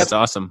along. That's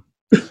awesome.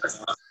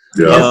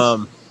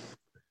 Yeah.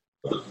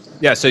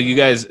 Yeah. So you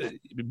guys,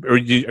 are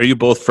you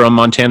both from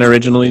Montana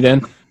originally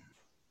then?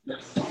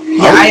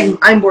 Yeah,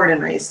 I'm born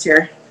and raised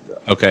here.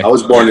 Okay. I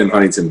was born in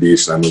Huntington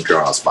Beach and I moved here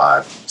when I was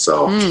 5.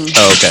 So.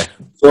 Oh, okay.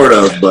 Sort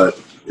of,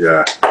 but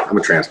yeah, I'm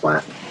a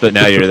transplant. But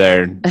now you're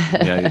there.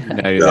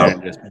 Now you're there,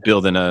 just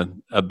building a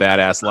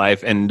badass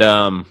life. And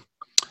I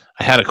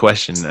had a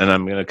question, and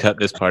I'm gonna cut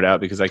this part out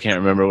because I can't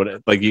remember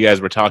what. Like you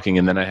guys were talking,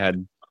 and then I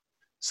had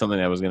something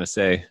I was gonna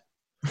say.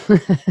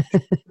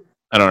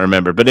 I don't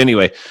remember, but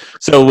anyway.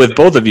 So with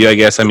both of you, I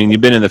guess, I mean,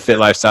 you've been in the fit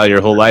lifestyle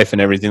your whole life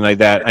and everything like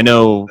that. I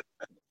know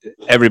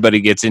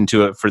everybody gets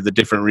into it for the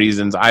different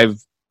reasons. I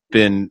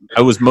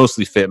was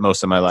mostly fit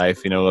most of my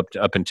life,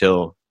 up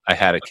until I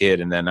had a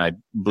kid, and then I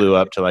blew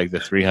up to like the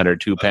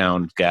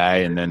 302-pound guy,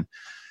 and then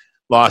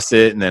lost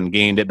it, and then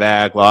gained it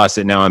back, lost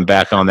it. Now I'm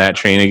back on that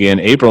train again.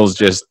 April's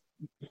just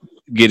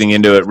getting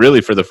into it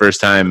really for the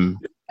first time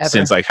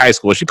since like high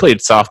school. She played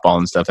softball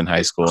and stuff in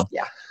high school.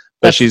 Yeah.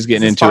 But she's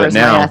getting into it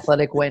now. My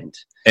athletic went.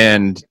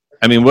 And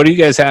I mean, what do you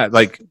guys have?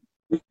 Like,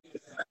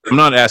 I'm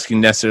not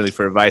asking necessarily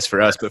for advice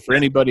for us, but for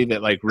anybody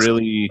that like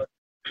really,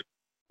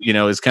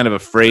 is kind of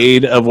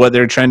afraid of what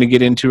they're trying to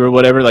get into or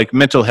whatever, like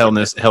mental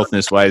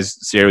healthness wise,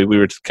 Sarah, we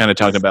were kind of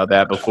talking about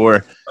that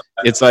before.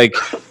 It's like,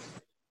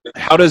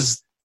 how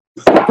does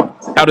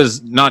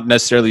not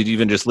necessarily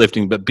even just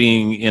lifting, but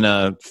being in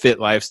a fit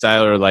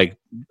lifestyle or like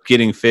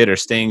getting fit or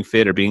staying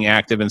fit or being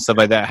active and stuff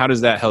like that, how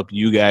does that help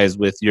you guys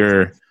with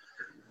your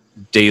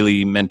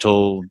daily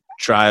mental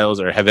trials,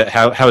 or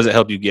how has it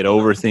helped you get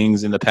over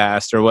things in the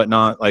past or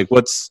whatnot? Like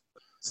what's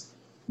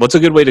a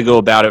good way to go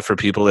about it for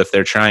people if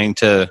they're trying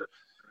to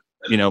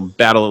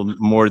battle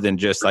more than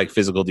just like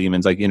physical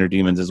demons, like inner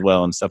demons as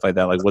well and stuff like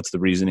that? Like what's the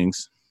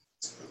reasonings?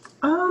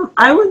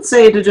 I would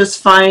say to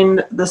just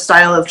find the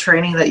style of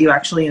training that you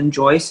actually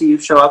enjoy, so you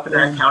show up and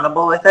are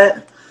accountable with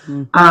it.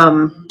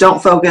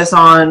 Don't focus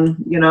on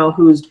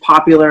who's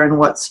popular in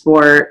what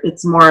sport.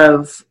 It's more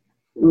of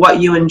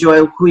what you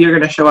enjoy, who you're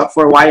going to show up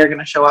for, why you're going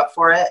to show up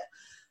for it,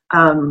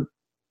 and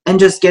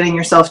just getting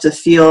yourself to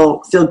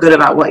feel good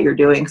about what you're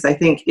doing. Because I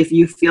think if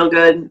you feel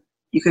good,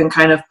 you can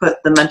kind of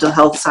put the mental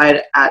health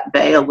side at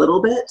bay a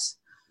little bit.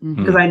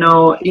 Because I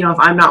know, if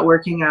I'm not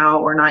working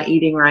out or not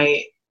eating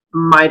right,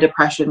 my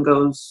depression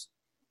goes,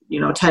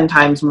 10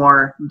 times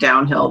more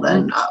downhill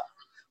than up,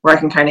 where I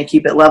can kind of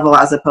keep it level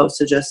as opposed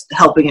to just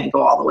helping it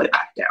go all the way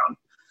back down.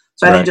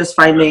 So I think just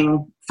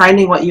finding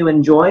what you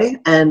enjoy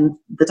and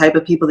the type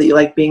of people that you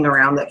like being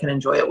around that can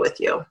enjoy it with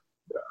you.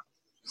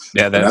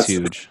 Yeah, that's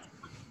huge.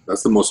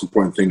 That's the most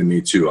important thing to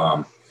me too.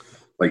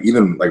 Like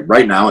even like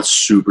right now, it's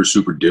super,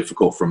 super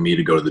difficult for me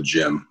to go to the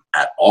gym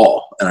at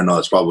all. And I know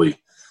that's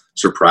probably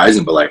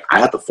surprising, but like I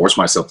have to force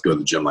myself to go to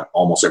the gym like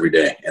almost every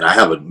day. And I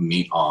have a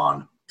meet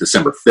on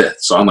December 5th.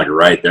 So I'm like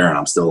right there, and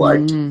I'm still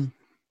like,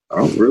 I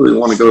don't really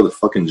want to go to the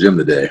fucking gym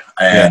today.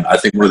 And I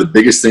think one of the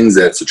biggest things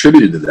that's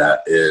attributed to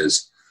that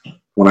is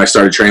when I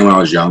started training when I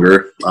was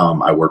younger,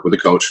 I worked with a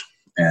coach,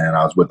 and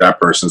I was with that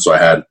person. So I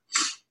had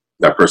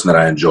that person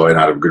that I enjoyed and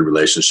I had a good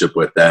relationship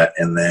with that.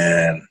 And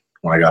then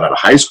when I got out of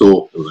high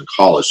school, it was in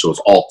college. So it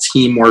was all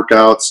team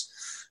workouts.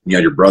 You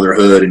had your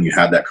brotherhood, and you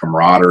had that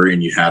camaraderie,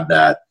 and you had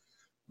that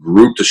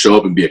group to show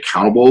up and be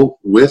accountable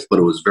with, but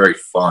it was very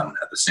fun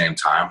at the same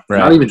time. Right.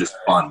 Not even just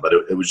fun, but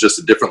it was just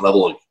a different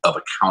level of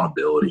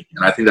accountability.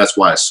 And I think that's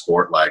why a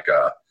sport like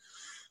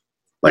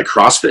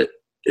CrossFit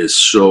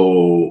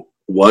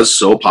was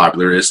so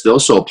popular, is still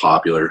so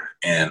popular.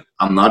 And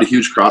I'm not a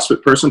huge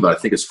CrossFit person, but I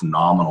think it's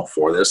phenomenal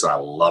for this. And I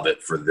love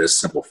it for this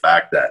simple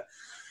fact that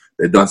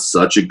they've done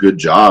such a good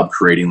job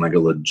creating like a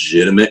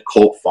legitimate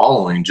cult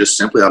following, just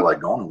simply out of like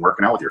going and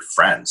working out with your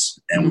friends.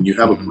 And when you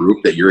have a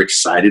group that you're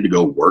excited to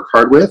go work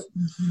hard with,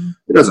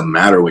 it doesn't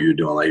matter what you're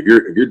doing. Like if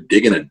you're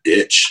digging a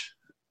ditch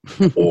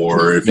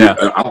or if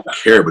I don't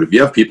care, but if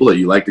you have people that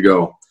you like to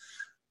go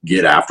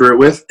get after it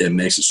with, it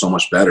makes it so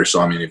much better. So,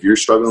 I mean, if you're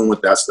struggling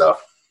with that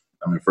stuff,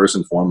 I mean, first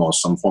and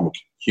foremost, some form of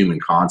human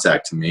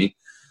contact to me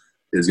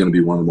is going to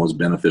be one of the most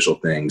beneficial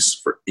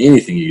things for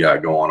anything you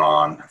got going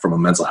on from a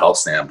mental health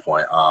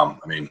standpoint. I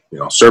mean,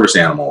 service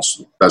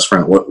animals, best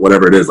friend,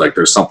 whatever it is, like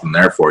there's something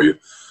there for you.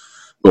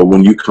 But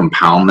when you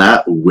compound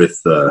that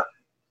with the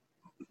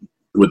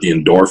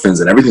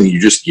endorphins and everything you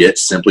just get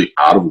simply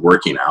out of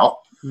working out,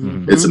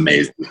 it's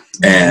amazing.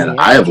 And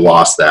I have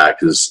lost that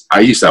because I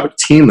used to have a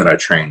team that I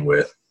trained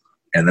with,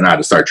 and then I had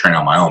to start training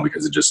on my own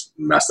because it just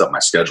messed up my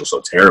schedule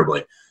so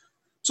terribly.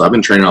 So I've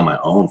been training on my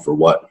own for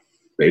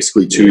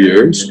basically 2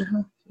 years.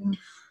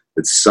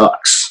 It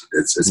sucks.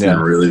 It's been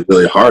really,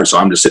 really hard. So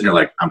I'm just sitting there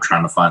like I'm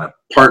trying to find a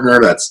partner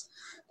that's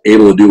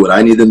able to do what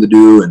I need them to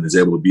do and is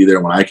able to be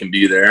there when I can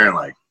be there. And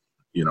like,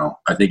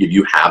 I think if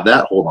you have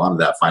that, hold on to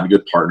that. Find a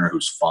good partner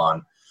who's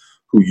fun,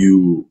 who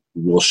you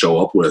will show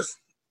up with,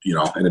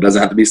 and it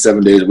doesn't have to be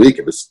 7 days a week.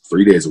 If it's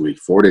 3 days a week,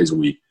 4 days a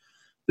week,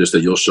 just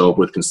that you'll show up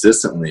with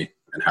consistently.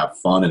 and have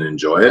fun and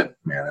enjoy it,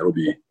 man, it'll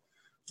be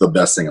the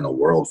best thing in the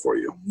world for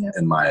you,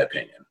 in my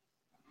opinion.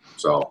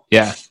 So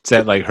yeah, it's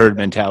that like herd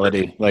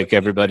mentality. Like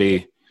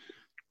everybody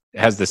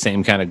has the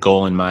same kind of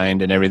goal in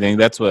mind and everything.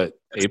 That's what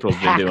April's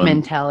been doing.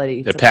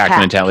 Mentality. The pack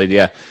mentality.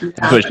 Yeah.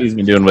 That's what she's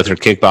been doing with her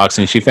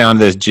kickboxing. She found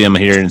this gym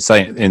here in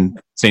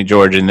St.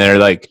 George, and they're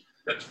like,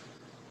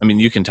 I mean,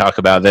 you can talk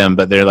about them,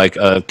 but they're like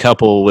a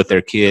couple with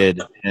their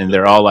kid, and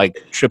they're all like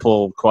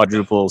triple,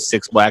 quadruple,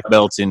 6 black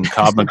belts in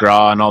Krav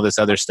Maga and all this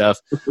other stuff.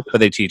 But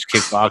they teach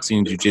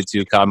kickboxing,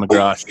 jiu-jitsu, Krav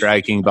Maga,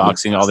 striking,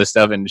 boxing, all this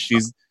stuff. And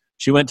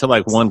she went to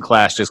like one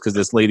class just because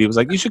this lady was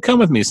like, you should come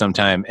with me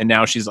sometime. And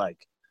now she's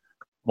like,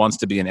 wants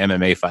to be an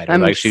MMA fighter.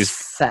 I'm like she's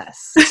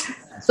obsessed.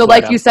 So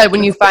like you said,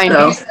 when you find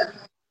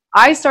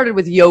I started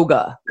with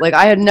yoga. Like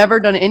I had never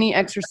done any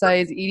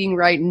exercise, eating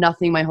right,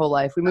 nothing my whole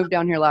life. We moved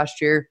down here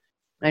last year.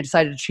 And I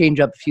decided to change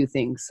up a few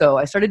things. So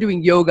I started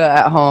doing yoga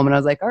at home, and I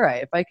was like, all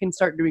right, if I can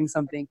start doing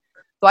something.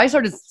 So I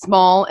started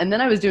small, and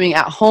then I was doing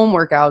at-home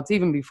workouts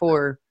even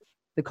before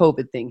the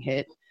COVID thing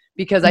hit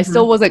because I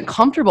still wasn't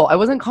comfortable. I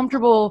wasn't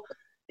comfortable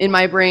in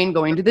my brain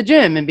going to the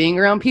gym and being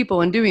around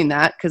people and doing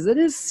that because it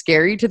is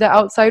scary to the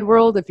outside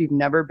world if you've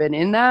never been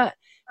in that.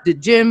 The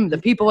gym, the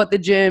people at the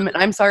gym. And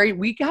I'm sorry,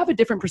 we have a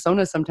different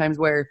persona sometimes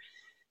where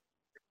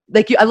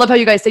like I love how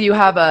you guys say you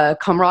have a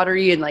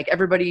camaraderie and like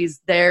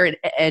everybody's there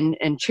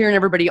and cheering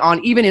everybody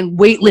on, even in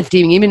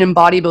weightlifting, even in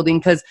bodybuilding,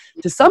 because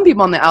to some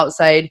people on the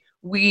outside,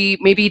 we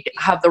maybe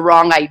have the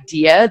wrong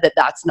idea that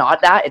that's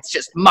not that. It's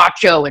just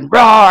macho and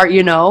raw,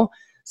 you know?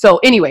 So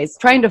anyways,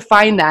 trying to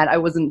find that, I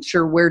wasn't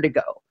sure where to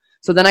go.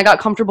 So then I got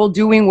comfortable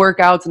doing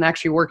workouts and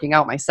actually working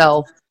out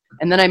myself.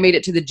 And then I made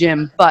it to the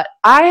gym, but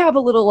I have a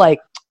little like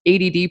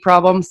ADD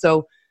problem.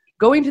 So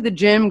going to the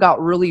gym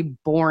got really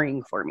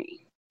boring for me.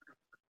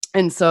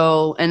 And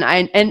so, and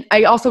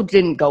I also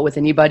didn't go with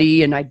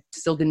anybody, and I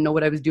still didn't know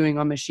what I was doing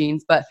on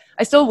machines, but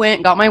I still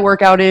went, got my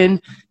workout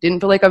in, didn't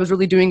feel like I was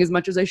really doing as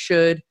much as I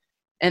should.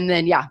 And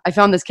then, yeah, I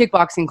found this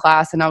kickboxing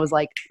class, and I was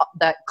like,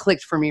 that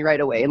clicked for me right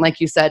away. And like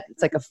you said,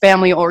 it's like a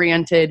family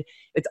oriented,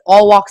 it's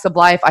all walks of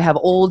life. I have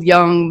old,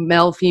 young,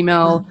 male,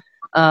 female.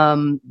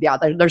 Yeah,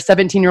 their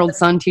 17-year-old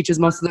son teaches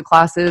most of the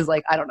classes.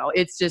 Like, I don't know.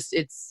 It's just,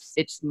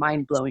 it's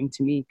mind blowing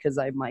to me. Cause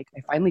I'm like,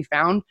 I finally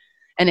found,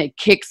 and it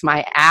kicks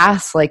my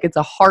ass. Like it's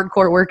a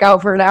hardcore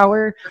workout for an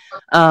hour.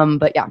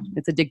 But yeah,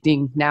 it's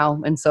addicting now.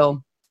 And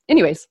so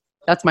anyways,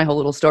 that's my whole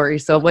little story.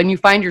 So when you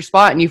find your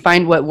spot and you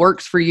find what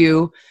works for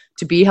you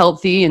to be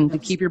healthy and to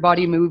keep your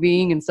body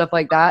moving and stuff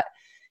like that,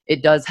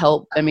 it does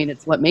help. I mean,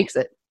 it's what makes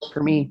it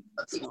for me.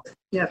 So.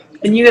 Yeah.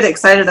 And you get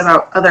excited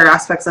about other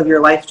aspects of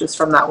your life just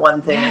from that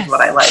one thing is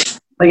what I like.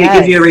 Like it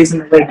gives you a reason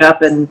to wake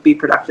up and be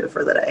productive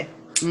for the day.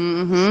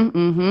 Mm-hmm.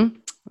 Mm-hmm.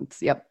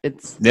 It's awesome.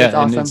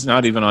 And it's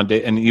not even on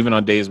day, and even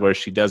on days where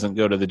she doesn't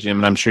go to the gym.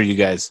 And I'm sure you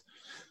guys,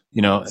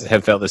 you know,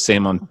 have felt the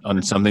same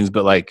on some things,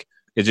 but like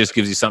it just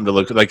gives you something to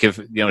look like. If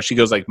you know she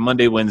goes like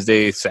Monday,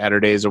 Wednesday,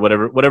 Saturdays, or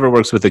whatever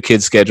works with the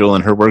kid's schedule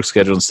and her work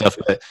schedule and stuff.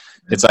 But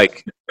it's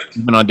like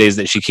even on days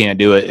that she can't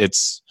do it,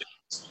 it's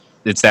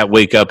that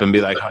wake up and be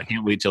like, oh, I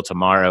can't wait till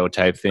tomorrow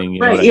type thing.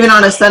 You know even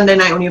on a Sunday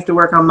night when you have to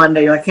work on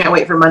Monday, you're like, can't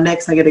wait for Monday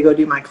because I get to go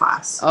do my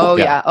class. Oh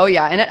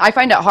yeah. And I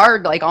find it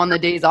hard, like on the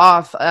days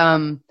off,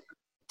 I'm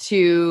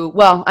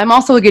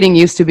also getting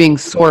used to being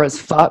sore as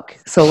fuck.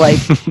 So like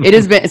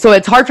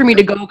it's hard for me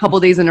to go a couple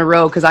days in a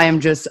row because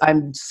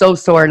I'm so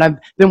sore, and I've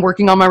been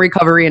working on my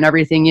recovery and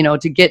everything, you know,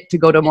 to get to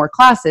go to more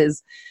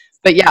classes.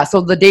 But yeah,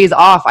 so the days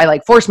off, I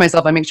like force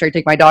myself. I make sure I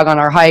take my dog on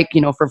our hike,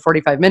 you know, for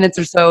 45 minutes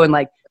or so and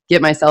like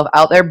get myself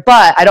out there,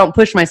 but I don't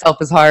push myself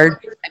as hard,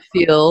 I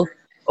feel.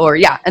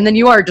 And then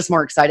you are just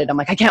more excited. I'm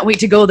like, I can't wait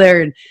to go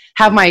there and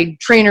have my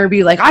trainer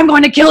be like, I'm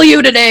going to kill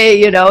you today.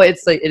 You know,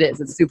 it's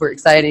super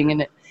exciting.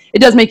 And it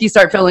does make you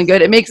start feeling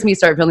good. It makes me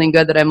start feeling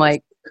good that I'm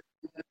like,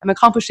 I'm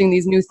accomplishing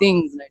these new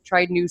things. And I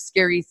tried new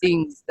scary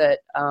things that,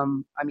 a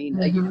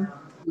year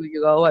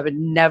ago, I would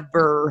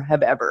never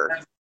have ever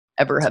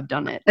have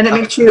done it. And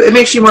it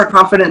makes you more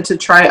confident to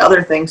try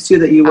other things too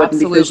that you wouldn't.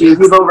 Absolutely. Because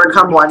you've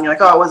overcome one. You're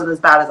like, oh, it wasn't as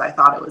bad as I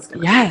thought it was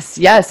going to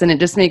be. Yes. And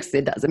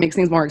it makes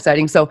things more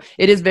exciting. So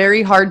it is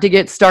very hard to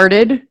get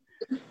started,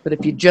 but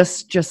if you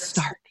just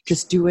start,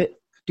 just do it,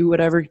 do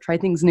whatever, try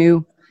things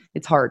new.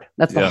 It's hard.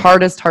 That's the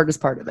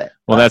hardest part of it.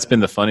 Well, that's been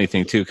the funny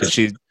thing too, because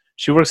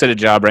she works at a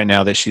job right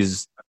now that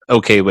she's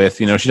okay with.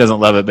 You know, she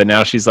doesn't love it, but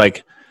now she's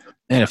like,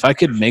 man, if I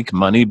could make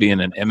money being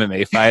an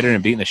MMA fighter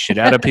and beating the shit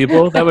out of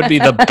people, that would be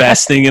the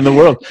best thing in the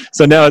world.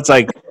 So now it's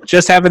like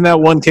just having that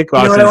one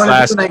kickboxing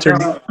class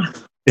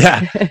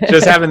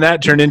just having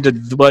that turn into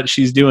what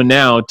she's doing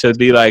now to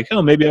be like,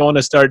 oh, maybe I want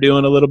to start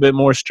doing a little bit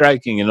more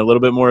striking and a little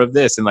bit more of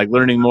this and like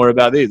learning more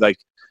about these. Like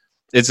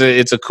it's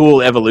a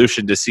cool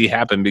evolution to see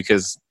happen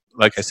because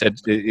like I said,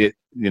 this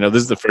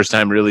is the first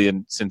time really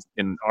in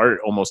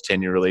our almost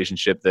 10-year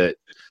relationship that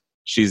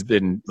she's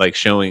been like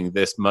showing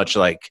this much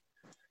like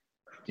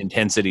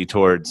intensity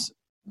towards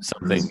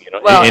something,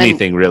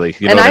 anything really.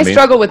 You know what I mean?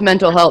 Struggle with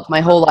mental health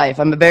my whole life.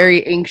 I'm a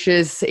very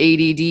anxious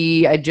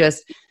ADD.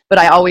 But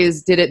I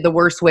always did it the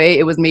worst way.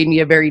 It was made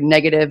me a very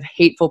negative,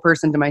 hateful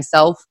person to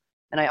myself.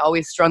 And I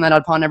always strung that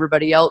upon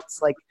everybody else.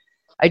 Like,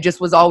 I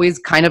just was always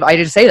I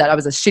just say that I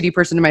was a shitty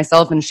person to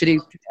myself and shitty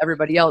to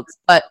everybody else.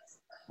 But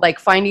like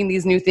finding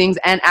these new things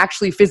and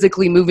actually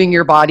physically moving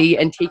your body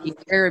and taking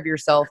care of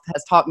yourself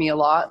has taught me a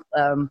lot.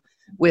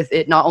 With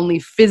it, not only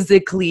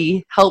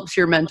physically helps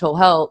your mental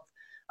health,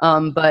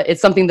 but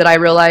it's something that I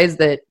realized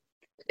that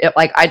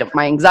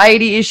my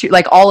anxiety issue,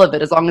 like all of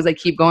it, as long as I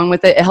keep going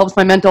with it, it helps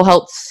my mental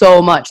health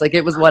so much. Like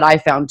it was what I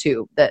found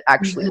too that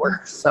actually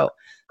works. So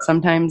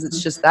sometimes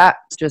it's just that,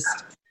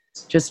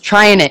 just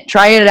try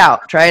it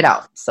out.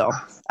 So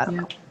I don't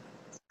know.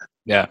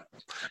 Yeah,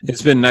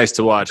 it's been nice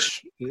to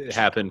watch it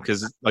happen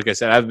because, like I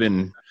said, I've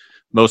been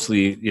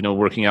mostly,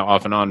 working out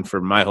off and on for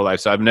my whole life.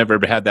 So I've never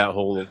had that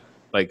whole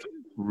like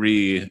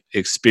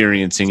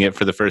re-experiencing it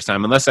for the first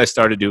time, unless I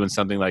started doing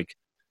something like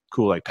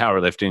cool, like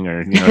powerlifting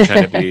or,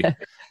 trying to be,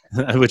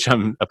 which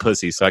I'm a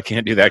pussy, so I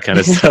can't do that kind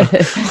of stuff.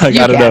 Like,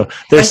 I don't know.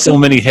 There's so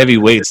many heavy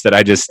weights that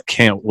I just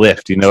can't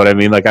lift. You know what I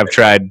mean? Like I've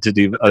tried to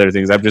do other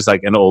things. I'm just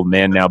like an old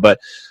man now, but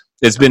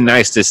it's been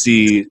nice to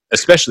see,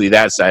 especially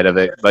that side of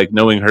it, like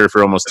knowing her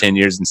for almost 10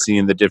 years and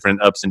seeing the different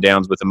ups and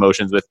downs with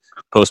emotions, with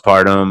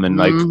postpartum and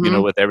like,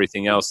 with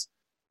everything else,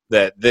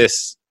 that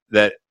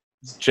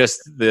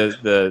just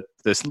the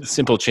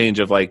simple change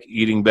of like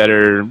eating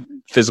better,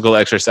 physical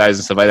exercise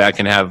and stuff like that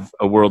can have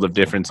a world of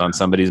difference on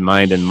somebody's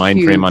mind and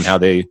mind frame on how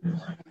they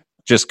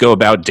just go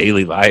about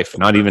daily life,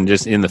 not even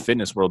just in the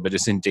fitness world, but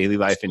just in daily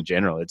life in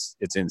general.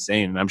 It's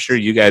insane. And I'm sure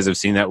you guys have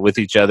seen that with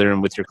each other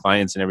and with your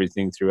clients and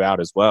everything throughout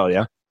as well.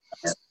 Yeah.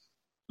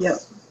 Yep.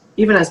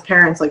 Even as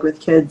parents, like with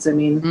kids, I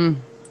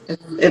mean,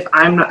 if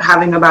I'm not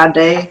having a bad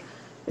day,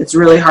 it's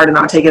really hard to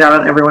not take it out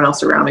on everyone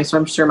else around me. So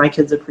I'm sure my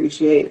kids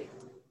appreciate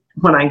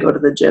when I go to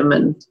the gym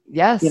and,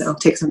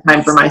 take some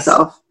time for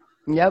myself.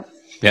 Yep.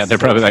 Yeah, they're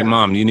probably like,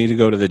 Mom, you need to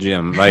go to the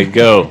gym. Like,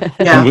 go.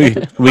 Yeah. we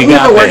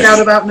got to work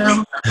out about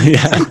now.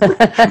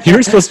 Yeah. You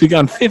were supposed to be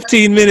gone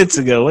 15 minutes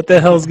ago. What the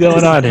hell's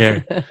going on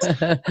here?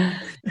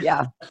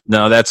 Yeah.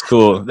 No, that's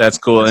cool. That's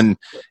cool. And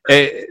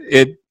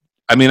I've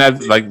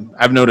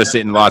noticed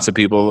it in lots of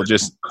people,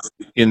 just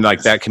in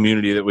like that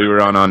community that we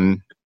were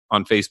on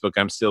Facebook.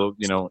 I'm still,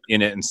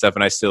 in it and stuff.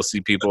 And I still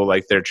see people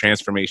like their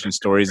transformation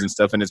stories and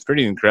stuff. And it's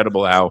pretty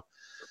incredible how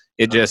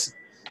it just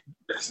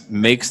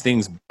makes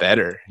things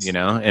better,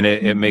 and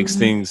it makes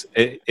things,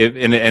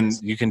 and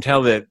you can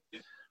tell that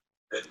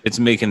it's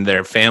making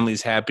their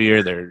families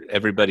happier.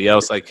 Everybody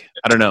else, like,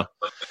 I don't know.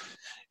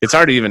 It's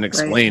hard to even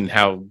explain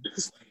how.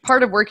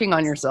 Part of working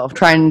on yourself,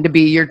 trying to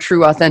be your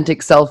true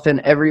authentic self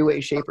in every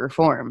way, shape, or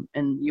form.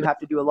 And you have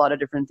to do a lot of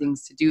different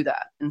things to do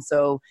that. And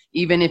so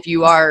even if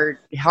you are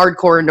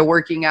hardcore into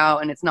working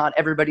out and it's not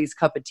everybody's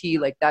cup of tea,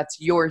 like that's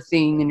your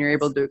thing and you're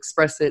able to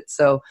express it.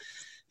 So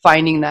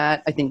finding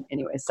that, I think,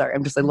 anyway, sorry,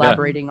 I'm just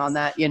elaborating on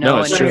that,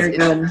 No, it's true.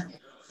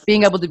 It's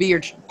being able to be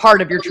your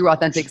part of your true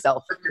authentic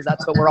self, because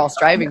that's what we're all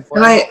striving for.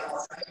 And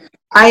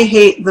I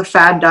hate the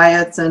fad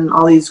diets and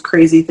all these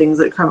crazy things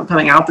that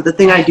coming out. But the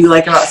thing I do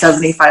like about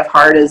 75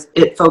 Hard is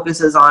it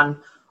focuses on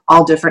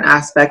all different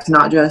aspects,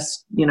 not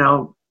just,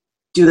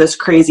 do this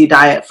crazy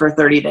diet for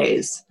 30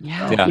 days.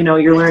 Yeah.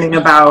 You're learning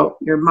about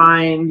your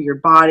mind, your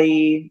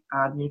body,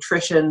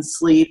 nutrition,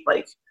 sleep.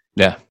 Like,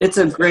 yeah, it's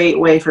a great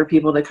way for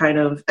people to kind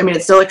of,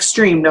 it's still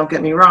extreme, don't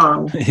get me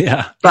wrong.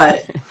 Yeah.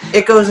 But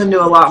it goes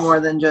into a lot more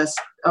than just,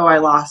 I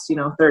lost,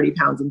 30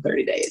 pounds in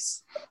 30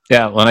 days.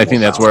 Yeah, well, and I think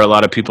that's where a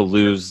lot of people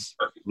lose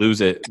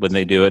it when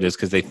they do it, is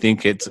because they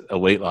think it's a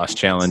weight loss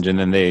challenge, and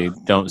then they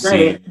don't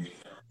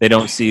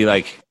see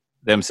like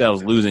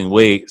themselves losing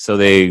weight, so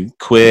they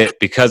quit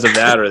because of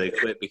that, or they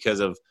quit because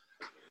of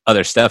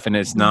other stuff, and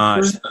it's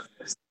not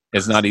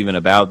even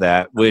about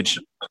that. Which,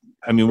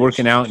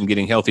 working out and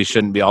getting healthy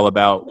shouldn't be all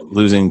about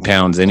losing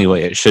pounds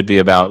anyway. It should be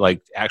about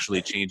like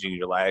actually changing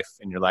your life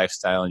and your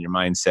lifestyle and your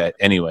mindset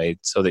anyway,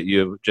 so that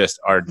you just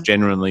are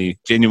genuinely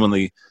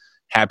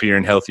happier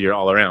and healthier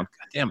all around.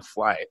 Goddamn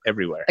fly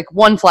everywhere. Like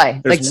one fly.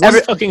 There's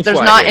There's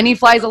not any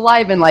flies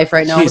alive in life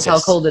right now with how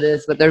cold it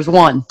is, but there's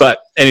one. But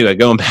anyway,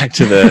 going back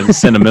to the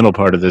sentimental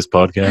part of this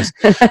podcast.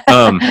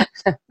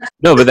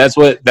 No, but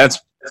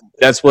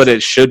that's what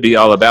it should be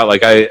all about.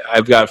 Like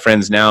I've got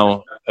friends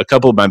now, a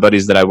couple of my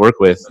buddies that I work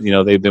with,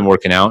 they've been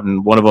working out,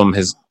 and one of them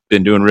has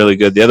been doing really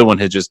good. The other one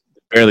has just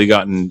barely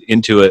gotten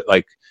into it.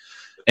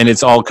 And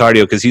it's all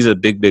cardio because he's a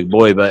big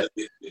boy. But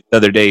the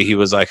other day he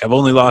was like, I've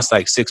only lost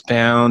like 6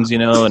 pounds,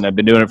 and I've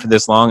been doing it for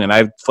this long. And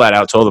I flat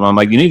out told him, I'm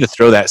like, you need to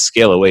throw that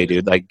scale away,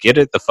 dude. Like, get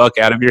it the fuck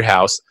out of your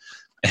house.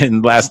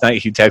 And last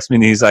night he texted me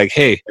and he's like,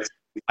 hey,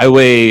 I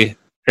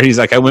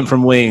went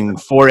from weighing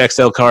 4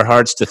 XL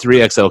Carhartts to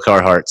 3 XL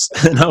Carhartts.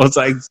 And I was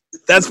like,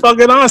 that's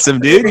fucking awesome,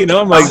 dude.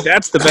 I'm like,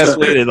 that's the best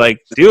way to like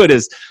do it,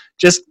 is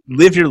just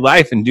live your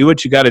life and do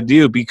what you got to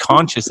do. Be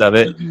conscious of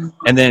it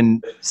and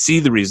then see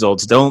the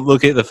results. Don't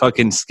look at the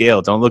fucking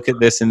scale. Don't look at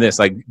this and this.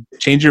 Like,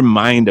 change your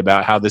mind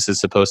about how this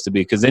is supposed to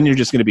be, because then you're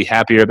just going to be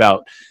happier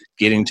about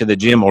getting to the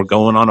gym or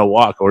going on a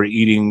walk or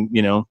eating,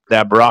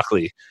 that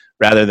broccoli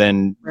rather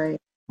than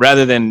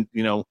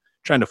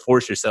trying to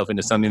force yourself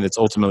into something that's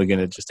ultimately going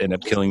to just end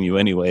up killing you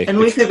anyway. And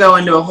we could go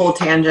into a whole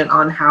tangent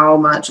on how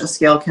much a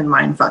scale can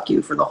mind fuck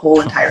you for the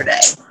whole entire day.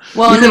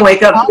 Well, you can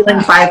wake up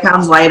feeling 5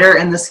 pounds lighter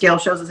and the scale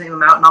shows the same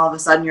amount, and all of a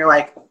sudden you're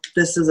like,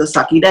 this is a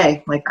sucky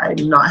day. Like,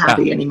 I'm not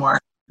happy anymore.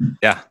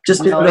 Yeah.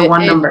 Just because of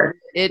one number.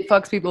 It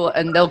fucks people,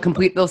 and they'll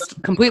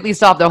completely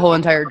stop their whole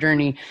entire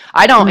journey.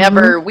 I don't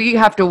ever, we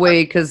have to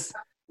weigh, because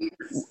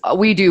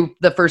we do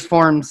the First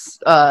Forms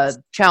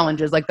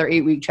challenges, like their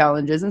 8-week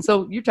challenges. And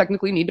so you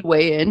technically need to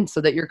weigh in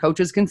so that your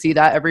coaches can see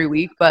that every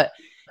week. But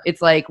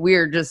it's like,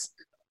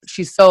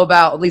 she's so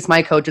about, at least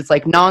my coach, it's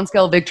like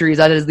non-scale victories.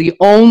 That is the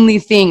only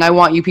thing I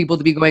want you people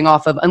to be going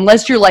off of,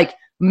 unless you're like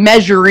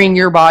measuring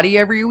your body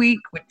every week,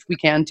 which we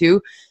can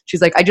too.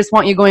 She's like, I just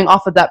want you going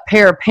off of that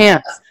pair of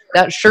pants,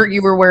 that shirt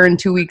you were wearing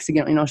 2 weeks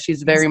ago. You know,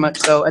 she's very much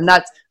so. And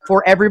that's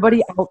for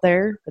everybody out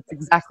there. That's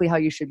exactly how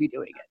you should be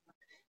doing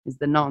it, is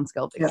the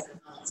non-scale victories.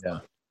 Yeah.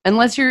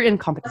 Unless you're in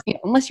competition,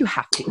 unless you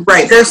have to.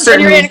 Right. There's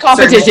certain. When you're in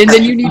competition,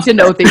 then you need to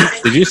know things.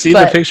 Did you see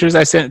the pictures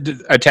I sent?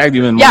 I tagged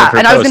you in one of her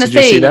and I was posts. going to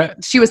Did you see say,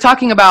 that? she was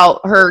talking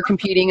about her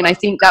competing, and I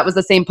think that was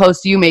the same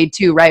post you made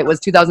too, right? It was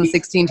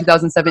 2016,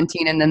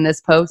 2017, and then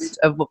this post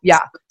of, she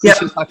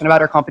was talking about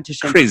her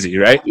competition. Crazy,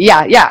 right?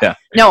 Yeah.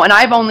 No,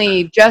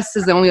 and Jess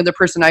is the only other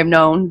person I've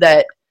known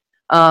that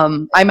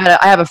I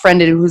have a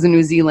friend who's in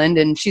New Zealand,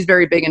 and she's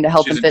very big into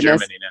health and fitness.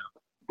 She's in Germany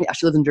now. Yeah,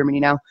 she lives in Germany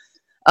now.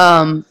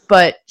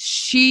 But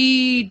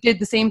she did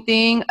the same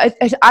thing.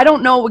 I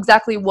don't know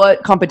exactly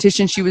what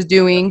competition she was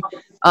doing.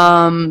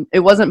 It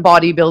wasn't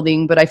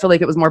bodybuilding, but I feel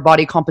like it was more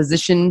body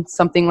composition,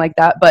 something like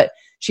that. But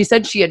she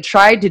said she had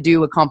tried to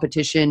do a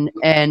competition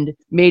and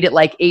made it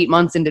like 8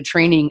 months into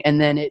training,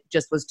 and then it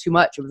just was too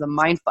much. It was a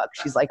mind fuck.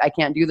 She's like, I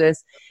can't do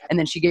this. And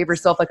then she gave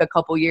herself like a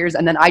couple years.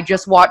 And then I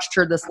just watched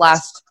her it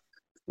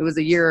was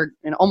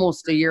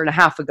almost a year and a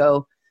half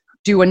ago,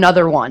 do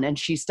another one, and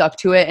she stuck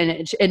to it.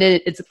 And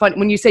it's fun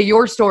when you say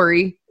your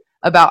story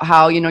about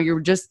how, you know, you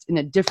were just in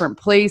a different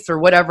place or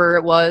whatever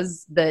it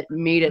was that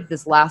made it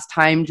this last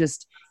time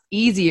just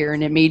easier,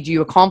 and it made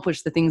you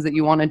accomplish the things that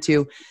you wanted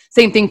to.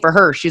 Same thing for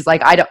her. She's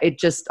like,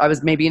 I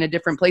was maybe in a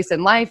different place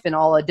in life and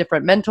all a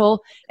different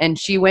mental, and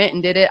she went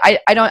and did it.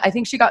 I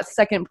think she got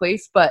second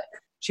place, but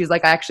she's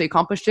like, I actually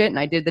accomplished it and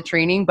I did the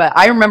training. But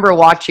I remember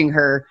watching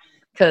her,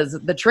 because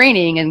the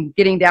training and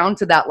getting down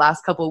to that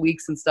last couple of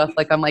weeks and stuff,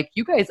 like, I'm like,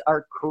 you guys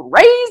are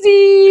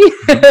crazy.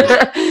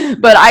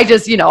 But I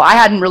just, I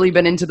hadn't really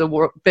been into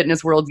the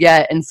fitness world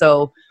yet. And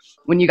so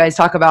when you guys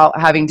talk about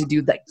having to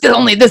do like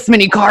only this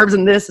many carbs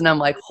and this, and I'm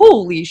like,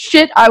 holy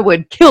shit, I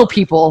would kill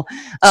people.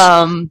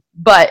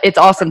 But it's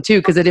awesome too,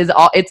 because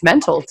it's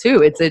mental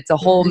too. It's a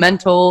whole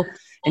mental,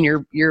 and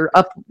you're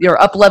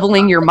up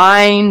leveling your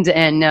mind.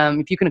 And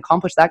if you can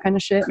accomplish that kind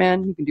of shit,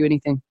 man, you can do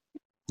anything.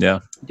 Yeah.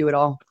 Do it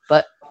all.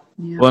 But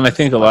well, and I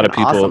think a lot of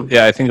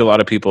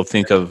people,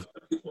 think of,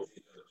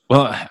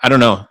 well, I don't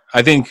know.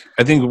 I think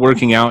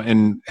working out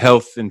and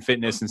health and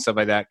fitness and stuff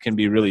like that can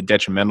be really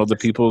detrimental to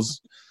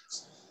people's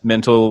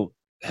mental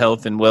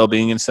health and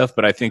well-being and stuff.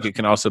 But I think it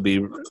can also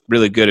be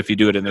really good if you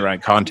do it in the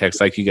right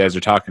context, like you guys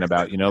are talking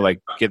about.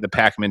 Like get the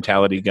pack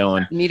mentality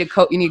going. You need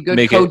you need good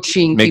Make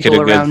coaching. it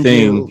people a good around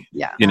thing. you.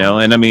 Yeah.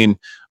 And I mean,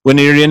 when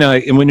you're in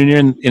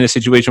a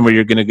situation where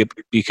you're going to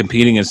be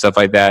competing and stuff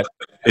like that,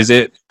 is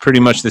it pretty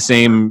much the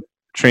same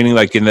training,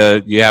 like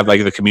you have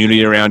like the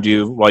community around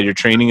you while you're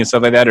training and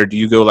stuff like that, or do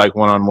you go like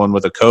one-on-one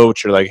with a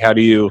coach, or like how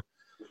do you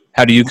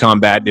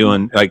combat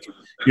doing, like,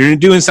 you're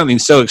doing something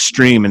so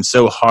extreme and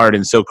so hard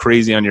and so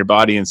crazy on your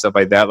body and stuff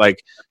like that,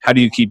 like how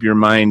do you keep your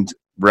mind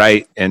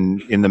right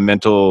and in the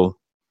mental,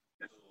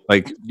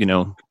 like,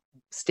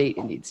 state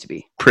it needs to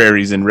be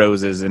prairies and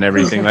roses and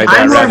everything like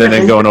that, rather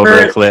than going over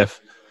a cliff?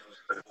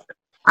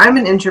 I'm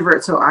an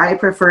introvert, so I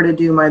prefer to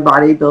do my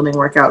bodybuilding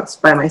workouts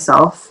by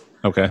myself.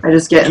 Okay. I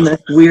just get in this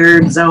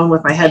weird zone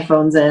with my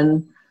headphones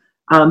in.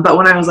 But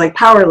when I was like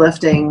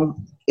powerlifting,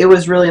 it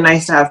was really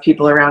nice to have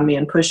people around me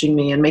and pushing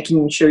me and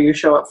making sure you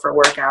show up for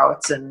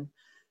workouts, and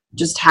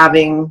just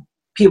having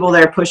people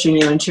there pushing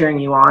you and cheering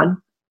you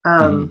on.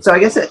 So I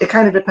guess it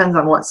kind of depends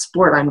on what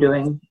sport I'm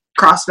doing.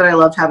 CrossFit, I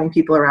loved having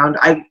people around.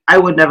 I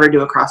would never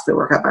do a CrossFit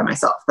workout by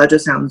myself. That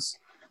just sounds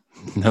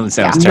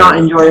not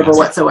enjoyable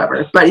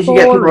whatsoever. But if you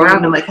get people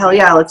around, I'm like, hell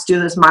yeah, let's do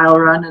this mile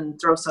run and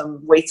throw some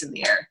weights in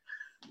the air.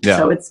 Yeah.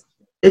 So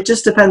it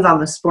just depends on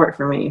the sport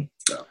for me.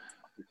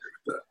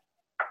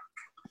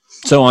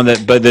 So on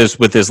that, but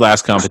with this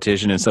last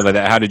competition and stuff like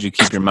that, how did you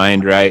keep your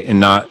mind right and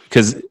not?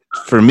 Because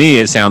for me,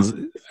 it sounds,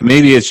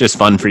 maybe it's just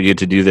fun for you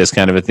to do this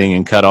kind of a thing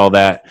and cut all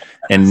that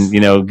and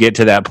get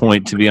to that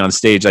point to be on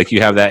stage, like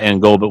you have that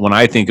end goal. But when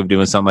I think of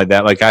doing something like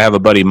that, like I have a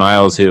buddy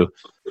Miles who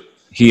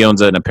he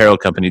owns an apparel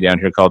company down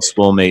here called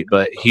Spoolmate,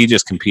 but he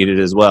just competed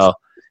as well.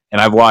 And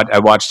I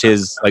watched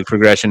his like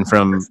progression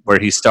from where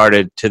he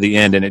started to the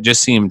end, and it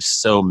just seemed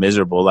so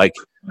miserable. Like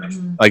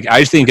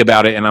I think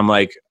about it, and I'm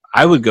like,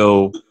 I would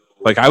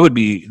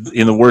be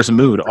in the worst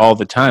mood all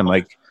the time.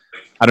 Like,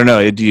 I don't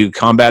know. Do you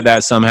combat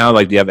that somehow?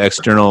 Like, do you have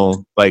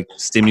external like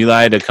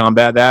stimuli to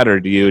combat that,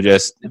 or did you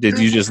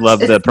just love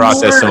the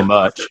process so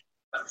much?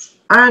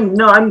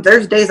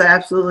 There's days I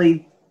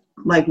absolutely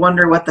like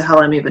wonder what the hell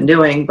I'm even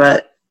doing,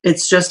 but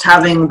it's just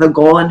having the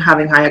goal and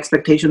having high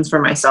expectations for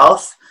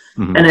myself.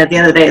 Mm-hmm. And at the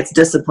end of the day, it's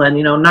discipline.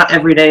 You know, not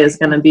every day is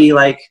going to be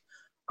like,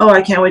 oh,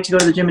 I can't wait to go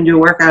to the gym and do a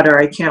workout, or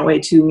I can't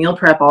wait to meal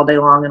prep all day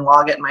long and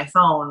log it in my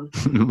phone.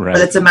 Right.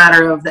 But it's a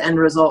matter of the end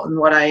result and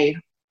what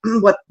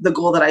the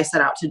goal that I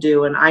set out to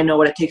do. And I know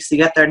what it takes to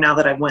get there now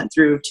that I've went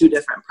through 2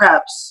 different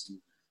preps,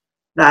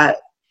 that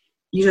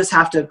you just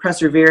have to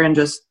persevere and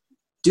just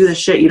do the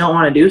shit you don't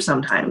want to do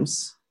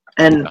sometimes.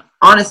 And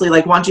honestly,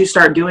 like once you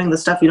start doing the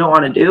stuff you don't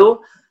want to do,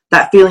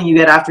 that feeling you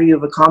get after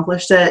you've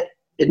accomplished it,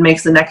 it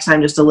makes the next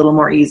time just a little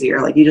more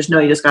easier. Like you just know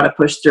you just got to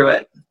push through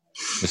it.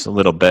 Just a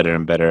little better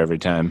and better every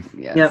time.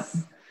 Yes. Yep.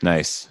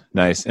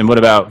 Nice. And what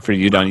about for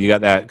you, Donny? You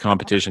got that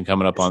competition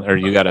coming up or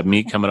you got a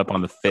meet coming up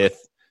on the 5th,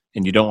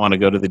 and you don't want to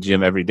go to the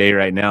gym every day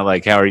right now.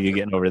 Like, how are you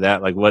getting over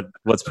that? Like,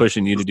 what's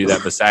pushing you to do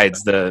that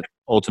besides the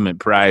ultimate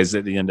prize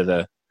at the end of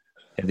the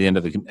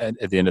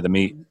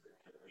meet?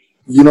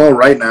 You know,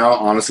 right now,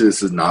 honestly,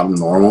 this is not a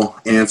normal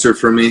answer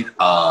for me.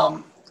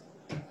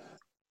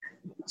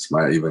 This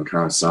might even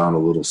kind of sound a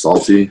little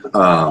salty.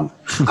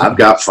 I've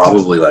got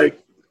probably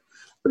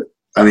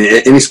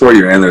any sport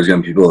you're in, there's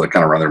going to be people that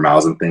kind of run their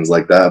mouths and things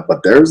like that.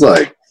 But there's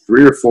like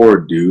 3 or 4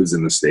 dudes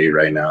in the state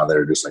right now that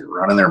are just like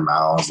running their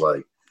mouths,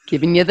 like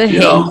giving you the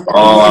hate.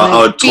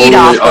 I'll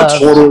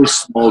totally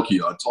smoke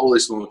you. It's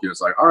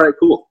like, all right,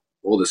 cool.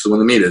 Well, this is when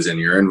the meet is, and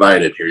you're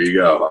invited. Here you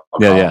go.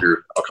 I'll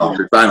call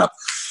your sign up.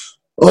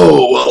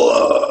 Oh,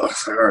 well,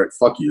 all right,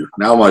 fuck you.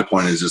 Now my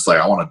point is just like,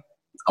 I want to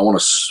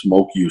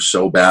smoke you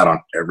so bad on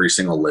every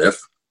single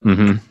lift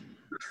that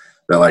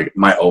like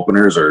my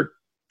openers are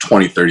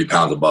 20, 30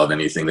 pounds above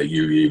anything that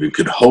you even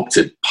could hope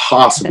to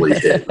possibly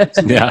hit.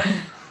 Yeah.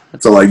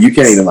 So like, you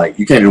can't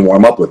even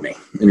warm up with me.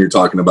 And you're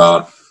talking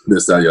about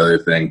this, that, the other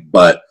thing.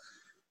 But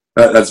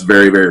that's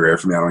very, very rare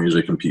for me. I don't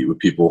usually compete with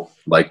people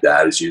like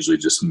that. It's usually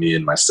just me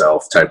and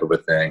myself type of a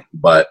thing.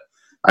 But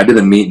I did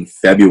a meet in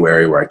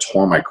February where I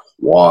tore my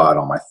quad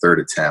on my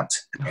 3rd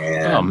attempt.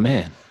 And oh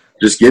man,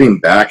 just getting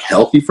back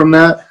healthy from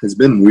that has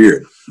been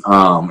weird.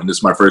 And this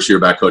is my first year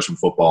back coaching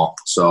football.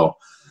 So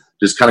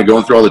just kind of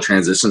going through all the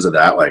transitions of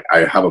that, like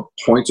I have a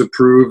point to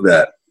prove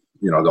that,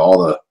 you know,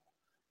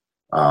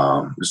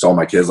 just all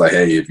my kids, like,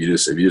 hey, if you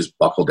just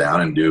buckle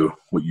down and do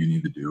what you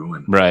need to do,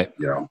 and right,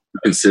 you know,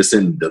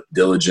 consistent,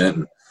 diligent,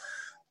 and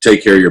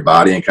take care of your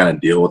body and kind of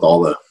deal with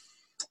all the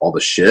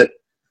shit.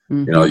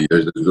 You know,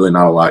 there's really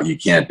not a lot you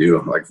can't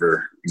do. Like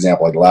for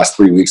example, like the last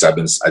 3 weeks, I'm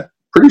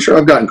pretty sure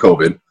I've gotten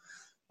COVID.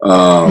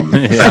 I've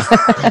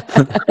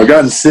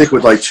gotten sick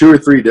with like 2 or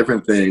 3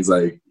 different things.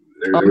 Like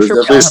there was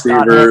definitely a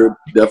fever,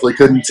 definitely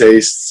couldn't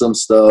taste some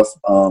stuff.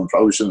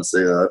 Probably shouldn't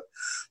say that.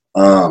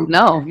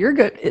 No, you're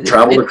good.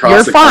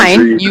 You're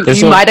fine. You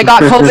might have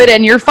got COVID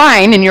and you're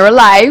fine and you're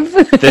alive.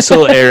 This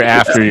will air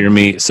after your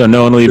meet, so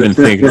no one will even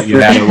think that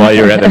you had it while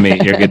you were at the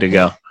meet. You're good to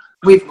go.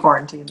 We've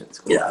quarantined at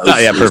school.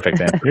 Yeah, perfect,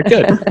 man. You're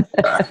good.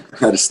 I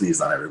had to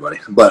sneeze on everybody.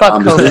 But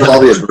just with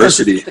all the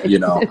adversity, you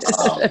know.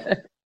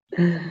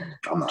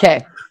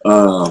 Okay.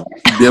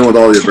 Dealing with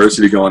all the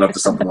adversity going up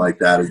to something like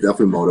that is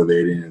definitely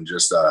motivating, and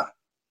just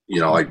you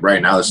know, like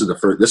right now, this is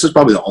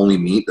probably the only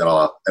meet that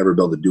I'll ever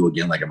be able to do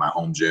again, like in my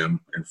home gym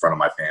in front of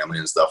my family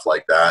and stuff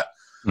like that.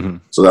 Mm-hmm.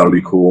 So that'll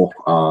be cool.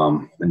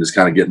 And just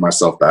kind of getting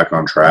myself back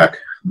on track.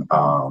 You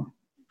know,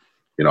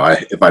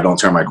 if I don't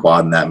tear my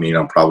quad in that meet,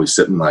 I'm probably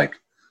sitting like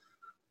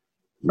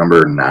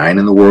number 9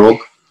 in the world.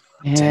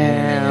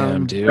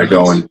 Damn, dude. I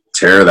go and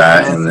tear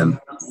that, and then,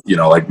 you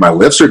know, like my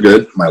lifts are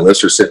good. My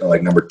lifts are sitting at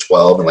like number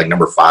 12 and like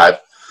number 5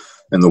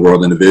 in the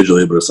world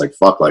individually, but it's like,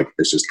 fuck, like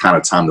it's just kind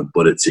of time to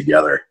put it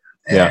together.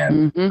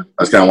 And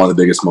that's kind of one of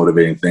the biggest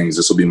motivating things.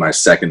 This will be my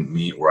second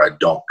meet where I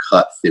don't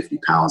cut 50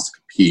 pounds to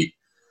compete.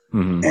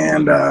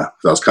 And I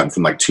was cutting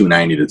from like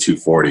 290 to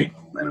 240,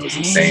 and it was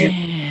insane.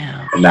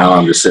 And now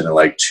I'm just sitting at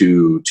like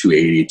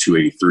 280,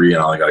 283,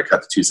 and I only got to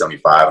cut to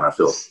 275, and I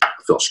feel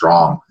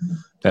strong.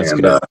 That's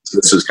and good.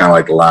 This is kind of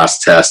like the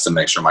last test to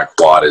make sure my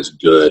quad is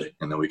good,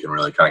 and then we can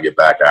really kind of get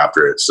back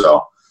after it.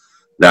 So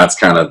that's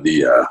kind of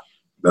the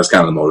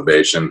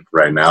motivation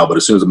right now. But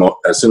as soon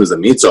as the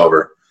meet's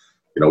over,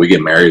 you know, we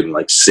get married in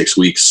like 6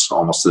 weeks,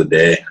 almost to the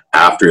day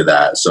after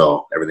that.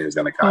 So everything's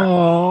going to kind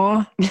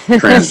of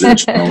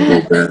transition a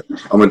little bit.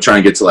 I'm going to try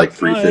and get to like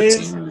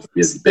 315 and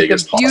be as big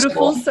as possible.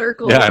 Beautiful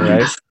circle. Yeah,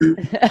 right.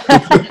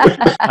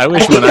 I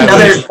wish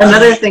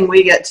another thing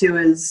we get to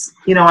is,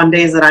 you know, on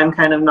days that I'm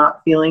kind of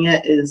not feeling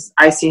it, is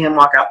I see him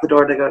walk out the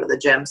door to go to the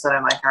gym. So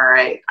I'm like, all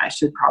right, I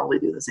should probably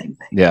do the same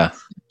thing. Yeah.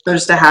 So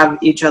just to have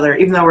each other,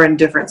 even though we're in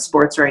different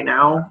sports right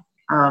now,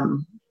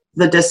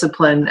 the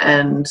discipline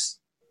and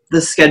the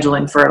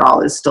scheduling for it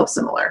all is still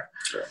similar.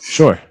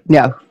 Sure.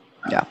 Yeah.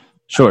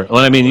 Sure. Well,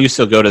 I mean, you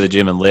still go to the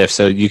gym and lift,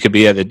 so you could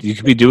be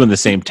doing the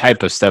same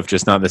type of stuff,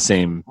 just not the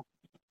same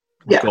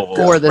goal.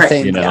 For the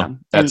same, you know.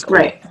 That's cool.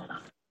 Right.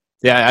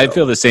 Yeah, I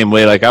feel the same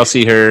way. Like I'll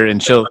see her,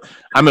 and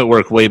I'm at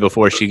work way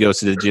before she goes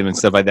to the gym and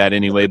stuff like that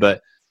anyway. But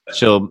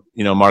she'll,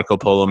 Marco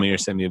Polo me or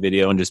send me a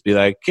video and just be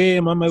like, "Hey,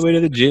 I'm on my way to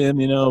the gym,"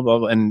 blah,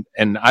 blah. And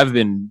I've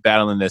been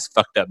battling this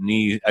fucked up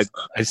knee.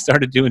 I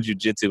started doing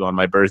jujitsu on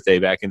my birthday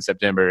back in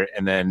September,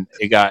 and then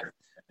it got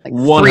like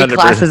 3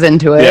 classes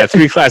into it. Yeah,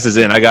 3 classes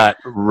in, I got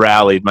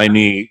rallied. My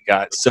knee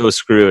got so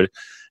screwed.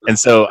 And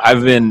so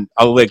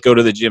I'll go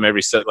to the gym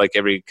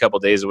every couple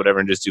days or whatever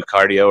and just do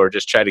cardio or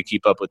just try to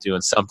keep up with doing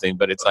something.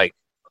 But it's like,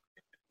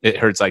 it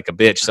hurts like a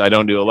bitch. So I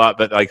don't do a lot,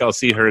 but like I'll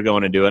see her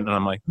going to do it. And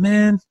I'm like,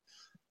 man,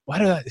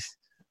 now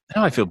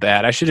I feel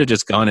bad. I should have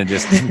just gone and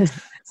just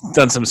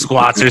done some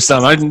squats or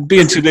something. I'm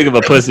being too big of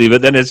a pussy,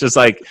 but then it's just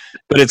like,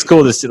 but it's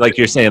cool to see, like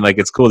you're saying, like,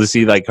 it's cool to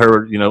see like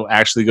her,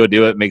 actually go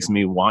do it. Makes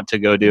me want to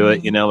go do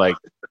it, like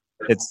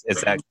it's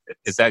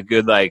that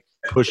good, like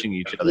pushing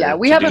each other. Yeah,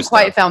 we haven't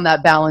quite found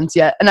that balance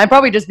yet. And I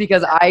probably just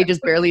because I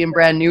just barely am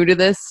brand new to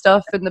this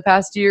stuff in the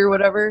past year or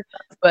whatever.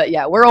 But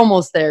yeah, we're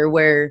almost there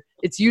where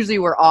it's usually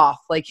we're off.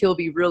 Like he'll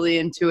be really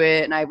into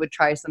it and I would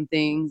try some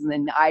things and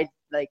then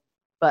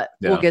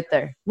we'll get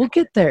there. We'll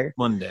get there.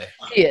 One day.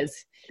 He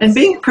is. And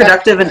being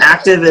productive and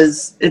active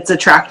it's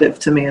attractive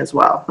to me as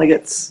well. Like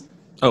it's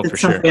for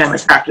something sure. I'm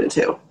attracted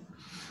to.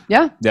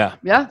 Yeah. Yeah.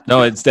 Yeah.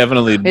 No, it's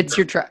definitely it's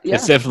your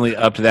It's definitely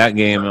upped that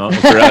game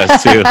for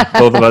us too.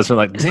 Both of us were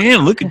like,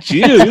 "Damn, look at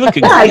you! You're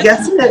looking." Yeah, I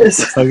guess it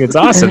is. Like it's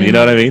awesome. You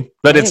know what I mean?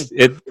 But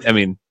I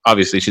mean,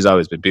 obviously she's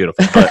always been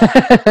beautiful.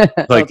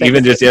 But like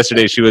even just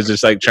yesterday, she was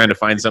just like trying to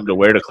find something to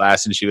wear to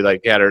class, and she would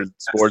like had her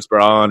sports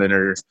bra on and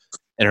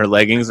her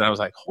leggings, and I was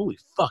like, "Holy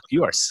fuck,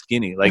 you are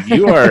skinny! Like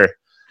you are."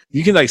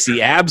 You can like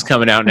see abs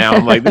coming out now.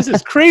 I'm like, this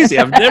is crazy.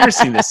 I've never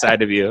seen this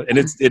side of you. And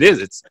it's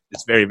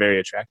very, very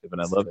attractive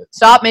and I love it.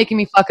 Stop making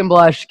me fucking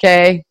blush,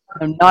 okay?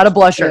 I'm not a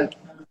blusher.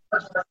 I'm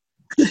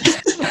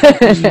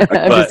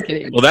just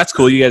kidding. Well, that's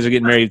cool. You guys are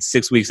getting married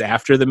 6 weeks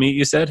after the meet,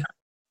 you said?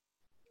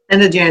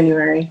 End of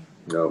January.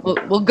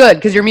 Well, good,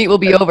 because your meet will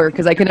be over.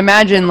 Because I can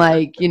imagine,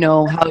 like,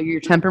 how your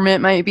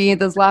temperament might be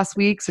those last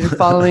weeks or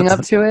following up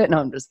to it. No,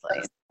 I'm just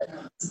playing.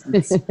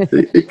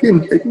 It can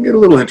get a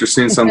little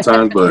interesting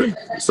sometimes, but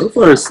so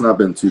far it's not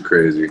been too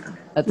crazy.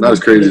 That's not as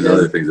crazy as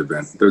other things have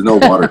been. There's no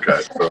water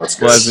cut. So that's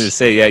good. Well, I was going to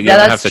say, you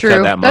don't have to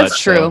cut that much. That's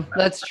true.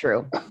 That's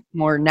true.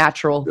 More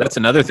natural. That's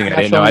another thing I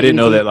didn't know. I didn't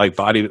know that like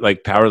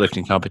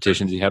powerlifting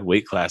competitions, you had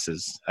weight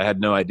classes. I had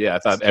no idea. I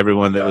thought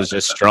everyone that was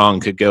just strong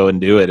could go and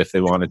do it if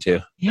they wanted to.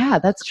 Yeah,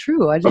 that's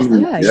true. You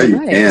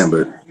can,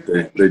 but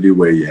they do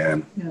weigh you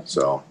in. Yeah.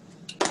 So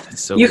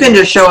you can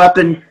just show up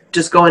and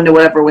just go into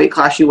whatever weight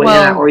class you weigh in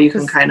at, or you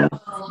can kind of,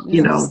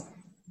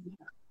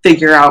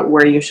 figure out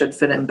where you should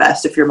fit in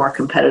best if you're more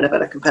competitive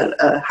at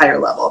a higher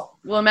level.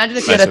 Well, imagine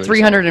if you had a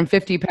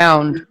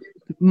 350-pound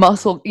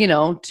muscle,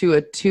 to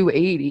a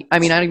 280. I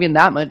mean, not even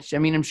that much. I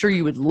mean, I'm sure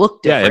you would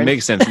look different. Yeah, it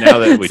makes sense now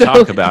that we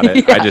talk about it.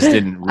 Yeah. I just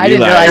didn't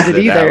realize it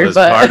either, that was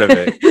part of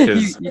it.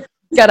 You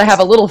got to have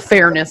a little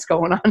fairness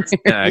going on here.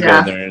 Yeah, I go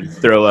in there and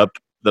throw up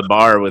the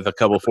bar with a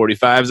couple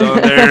 45s on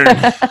there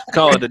and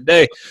call it a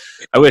day.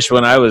 I wish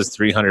when I was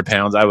 300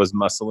 pounds, I was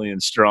muscly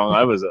and strong.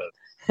 I was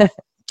a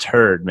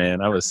turd,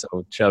 man. I was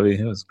so chubby.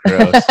 It was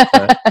gross.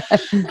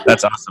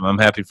 That's awesome. I'm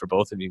happy for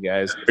both of you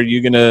guys. Are you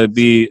gonna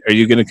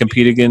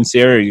compete again,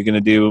 Sarah? Are you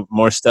gonna do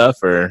more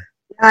stuff or?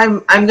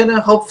 I'm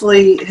gonna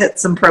hopefully hit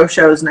some pro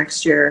shows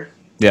next year.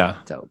 Yeah.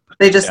 So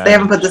they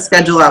haven't put the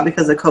schedule out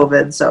because of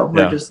COVID, so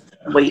we're just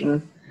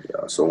waiting.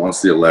 Yeah, so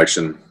once the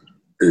election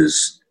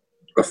is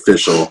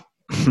official.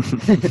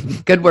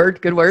 Good word.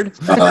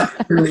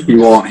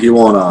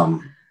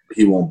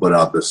 He won't put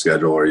out the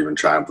schedule or even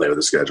try and play with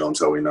the schedule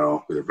until we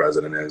know who the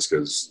president is.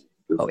 Because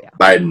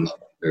Biden,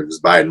 if it's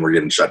Biden, we're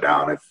getting shut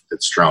down. If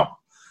it's Trump,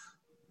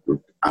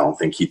 I don't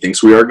think he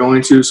thinks we are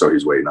going to. So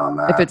he's waiting on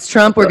that. If it's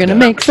Trump, we're going to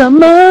make some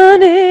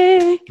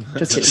money.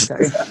 Just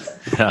kidding.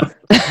 Sorry.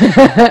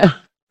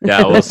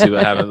 Yeah, we'll see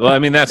what happens. Well, I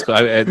mean, that's cool.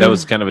 That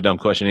was kind of a dumb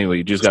question anyway.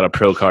 You just got a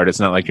pro card. It's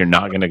not like you're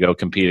not going to go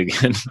compete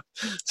again.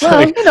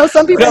 Some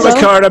people got my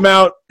card. I'm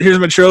out. Here's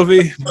my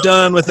trophy.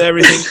 Done with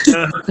everything.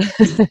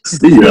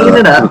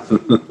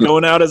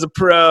 Going out as a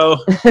pro.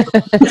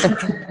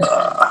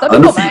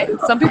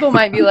 Some people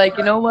might be like,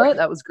 you know what?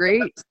 That was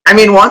great. I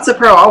mean, once a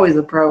pro, always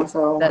a pro.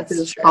 So that's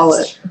just call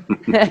it.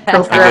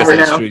 Pro forever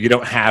now. True. You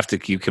don't have to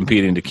keep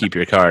competing to keep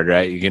your card,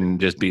 right? You can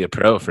just be a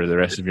pro for the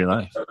rest of your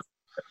life.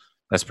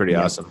 That's pretty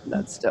awesome.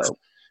 That's dope.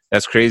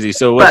 That's crazy.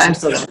 So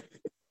that's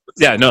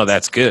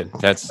good.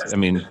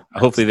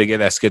 Hopefully they get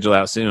that schedule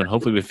out soon.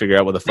 Hopefully we figure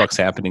out what the fuck's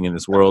happening in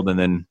this world and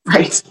then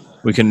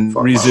we can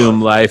resume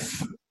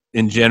life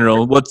in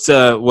general. What's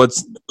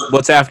after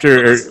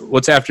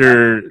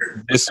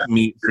this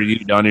meet for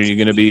you, Donny? Are you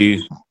going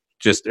to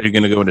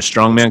go into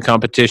strongman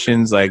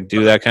competitions, like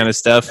do that kind of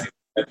stuff?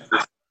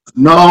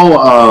 No,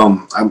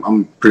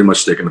 I'm pretty much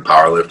sticking to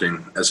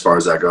powerlifting as far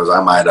as that goes.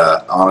 I might,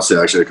 honestly,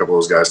 actually, a couple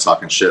of those guys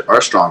talking shit are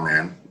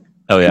strongman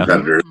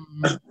competitors.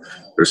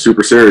 They're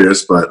super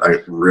serious, but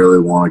I really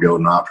want to go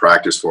not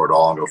practice for it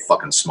all and go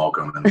fucking smoke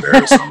them and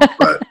embarrass them.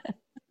 But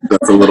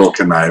that's a little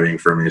conniving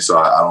for me, so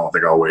I don't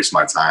think I'll waste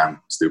my time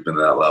stooping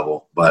to that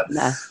level. But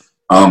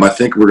I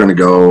think we're going to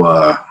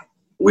go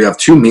we have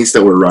 2 meets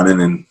that we're running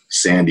in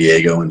San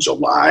Diego in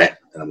July.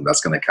 and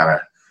that's going to kind of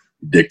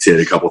dictate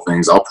a couple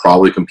things. I'll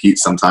probably compete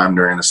sometime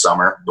during the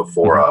summer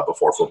before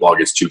football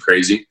gets too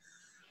crazy,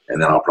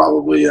 and then I'll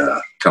probably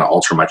kind of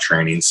alter my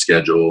training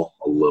schedule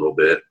a little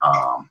bit.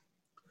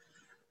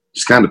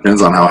 Just kind of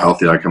depends on how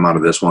healthy I come out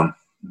of this one,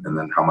 and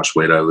then how much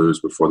weight I lose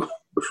before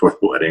the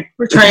wedding.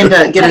 We're trying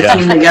to get a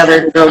team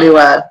together to go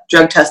to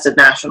drug tested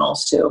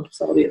nationals too,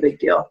 so it'll be a big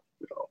deal.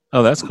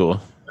 Oh, that's cool.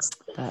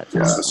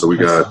 So we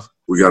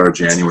got our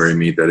January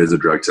meet that is a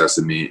drug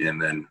tested meet,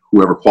 and then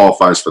whoever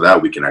qualifies for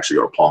that, we can actually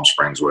go to Palm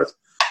Springs with,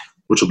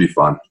 which will be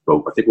fun.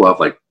 But I think we'll have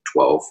like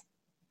 12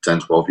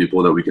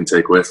 people that we can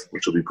take with,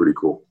 which will be pretty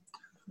cool.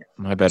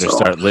 I better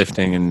start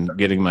lifting and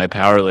getting my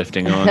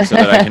powerlifting on so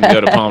that I can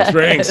go to Palm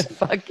Springs.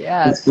 Fuck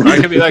yeah. I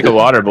could be like a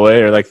water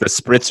boy or like the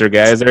spritzer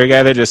guy. Is there a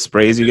guy that just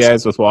sprays you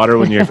guys with water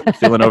when you're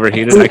feeling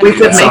overheated? We could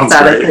make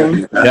that a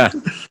thing. Yeah.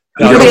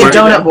 You could be a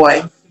donut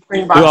boy.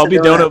 I'll be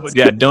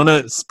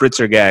donut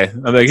spritzer guy.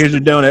 I'm like, here's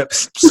your donut.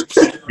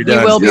 You're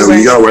done. You will be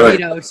you gotta wear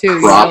Speedo too.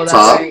 Crop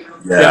top. Right?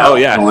 Yeah. Oh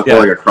yeah. Like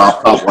a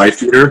crop top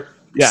wife beater.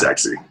 Yeah.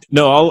 Sexy.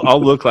 No, I'll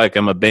look like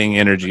I'm a Bang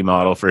Energy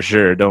model for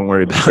sure. Don't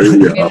worry about There it. you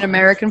You go. need an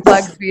American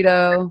flag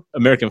Speedo.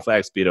 American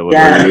flag Speedo would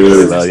Yes. work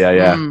really well.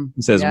 Yeah.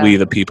 It says yeah. "We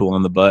the people"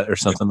 on the butt or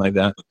something like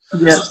that.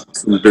 Yep.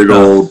 Some big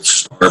old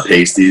star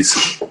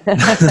pasties.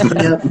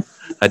 Yep.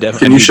 I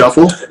definitely Can you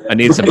shuffle? I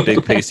need some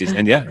big pasties,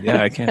 and yeah,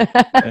 I can.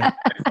 Yeah.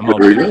 I'm all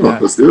There you good go. with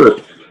that. Let's do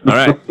it. All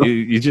right,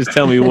 you just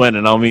tell me when,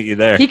 and I'll meet you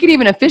there. He could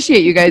even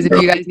officiate you guys if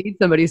you guys need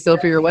somebody still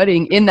for your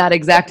wedding in that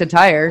exact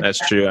attire. That's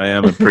true. I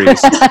am a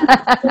priest.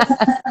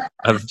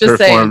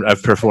 Just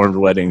I've performed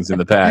weddings in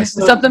the past.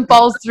 If something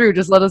falls through,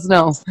 just let us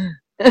know.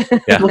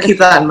 Yeah. We'll keep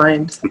that in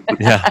mind.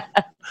 Yeah,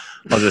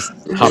 I'll just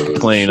hop a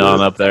plane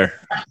on up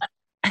there.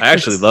 I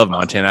actually love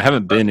Montana. I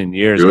haven't been in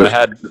years, but I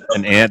had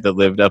an aunt that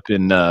lived up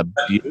in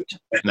Butte,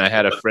 and I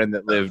had a friend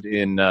that lived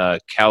in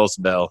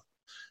Kalispell.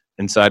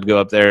 And so I'd go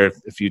up there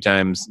a few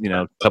times,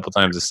 a couple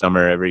times a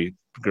summer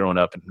growing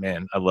up. And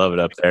man, I love it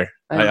up there.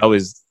 I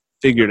always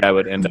figured I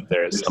would end up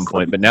there at some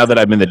point. But now that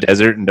I'm in the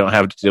desert and don't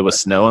have to deal with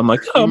snow, I'm like,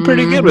 oh, I'm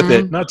pretty good with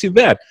it. Not too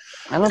bad.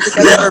 I don't think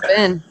I've ever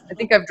been. I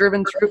think I've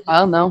driven through. I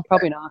don't know.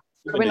 Probably not.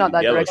 Probably not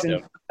that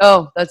direction.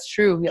 Oh, that's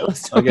true.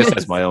 Yellowstone. I guess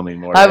that's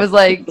Wyoming more. I was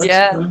like,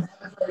 yeah.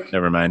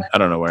 Never mind. I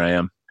don't know where I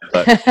am.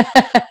 But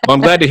well,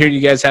 I'm glad to hear you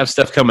guys have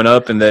stuff coming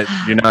up and that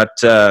you're not,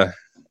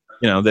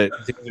 that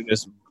things are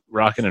just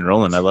rocking and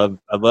rolling. I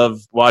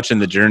love watching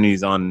the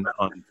journeys on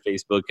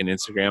Facebook and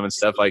Instagram and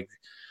stuff, like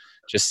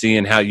just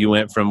seeing how you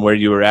went from where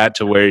you were at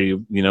to where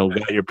you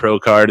got your pro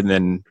card, and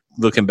then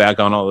looking back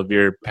on all of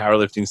your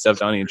powerlifting stuff,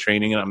 Donny, and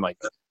training. And I'm like,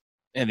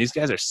 man, these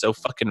guys are so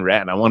fucking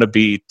rad. And I want to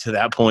be to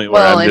that point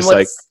where I'm just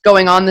like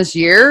going on this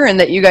year, and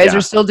that you guys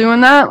are still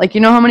doing that. Like,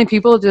 how many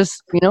people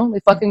just, they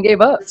fucking gave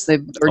up. They're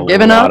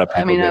giving up.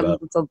 I mean,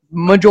 it's a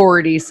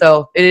majority.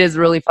 So it is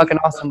really fucking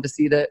awesome to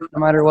see that no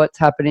matter what's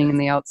happening in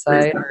the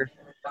outside or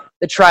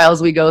the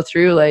trials we go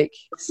through, like,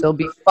 still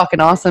be fucking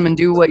awesome and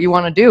do what you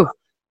want to do.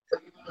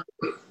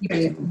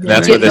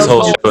 That's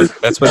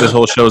what this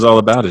whole show is all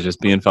about, is just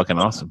being fucking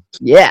awesome.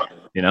 Yeah.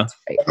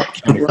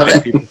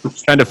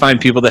 Trying to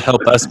find people to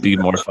help us be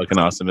more fucking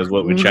awesome is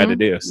what we try to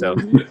do. So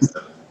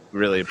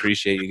really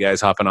appreciate you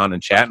guys hopping on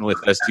and chatting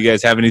with us. Do you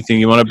guys have anything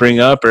you want to bring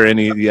up, or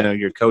any,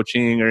 your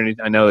coaching or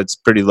anything? I know it's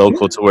pretty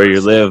local to where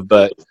you live,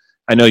 but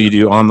I know you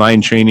do online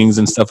trainings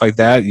and stuff like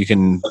that. You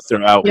can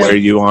throw out where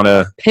you want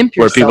to,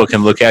 where people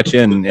can look at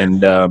you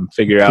and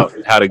figure out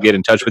how to get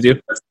in touch with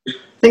you. I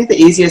think the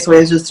easiest way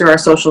is just through our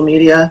social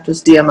media.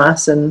 Just DM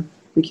us and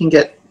we can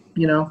get,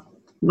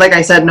 like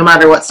I said, no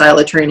matter what style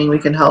of training, we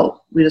can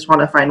help. We just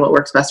want to find what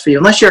works best for you.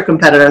 Unless you're a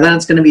competitor, then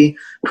it's going to be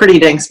pretty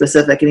dang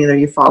specific, and either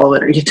you follow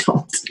it or you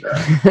don't.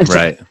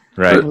 Right.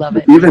 I love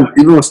it. Even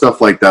with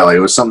stuff like that, like it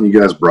was something you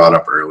guys brought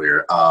up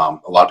earlier. A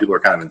lot of people are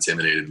kind of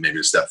intimidated maybe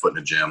to step foot in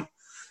a gym,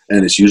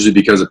 and it's usually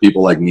because of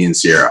people like me and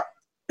Sierra.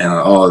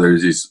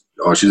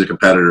 And she's a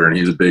competitor and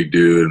he's a big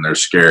dude and they're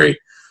scary.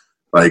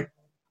 Like,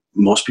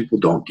 most people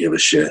don't give a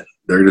shit.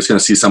 They're just going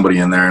to see somebody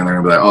in there and they're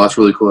going to be like, oh, that's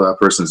really cool. That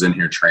person's in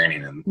here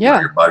training. And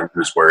your buddy's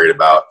just worried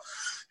about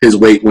his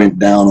weight went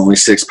down only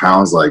 6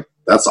 pounds. Like,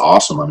 that's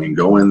awesome. I mean,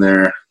 go in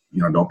there,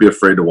 don't be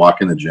afraid to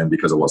walk in the gym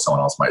because of what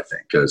someone else might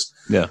think. Because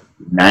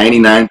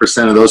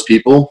 99% of those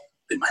people,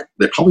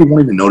 they probably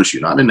won't even notice you,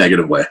 not in a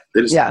negative way.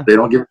 They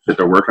don't give a shit.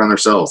 They're working on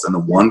themselves. And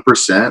the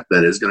 1%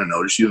 that is going to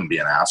notice you and be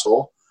an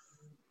asshole,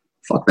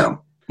 fuck them.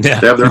 Yeah.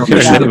 They have their own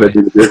shit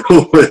to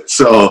deal with.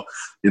 So,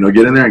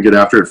 get in there and get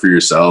after it for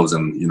yourselves.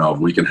 And, if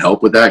we can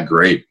help with that,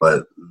 great.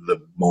 But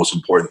the most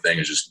important thing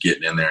is just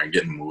getting in there and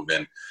getting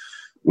moving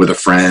with a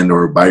friend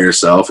or by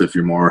yourself if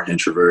you're more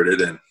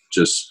introverted, and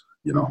just,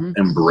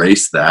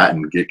 embrace that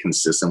and get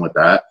consistent with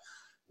that.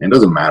 And it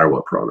doesn't matter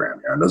what program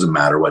you're on. It doesn't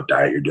matter what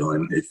diet you're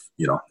doing.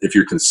 If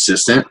you're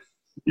consistent,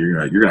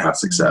 you're gonna have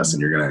success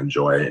and you're gonna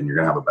enjoy it and you're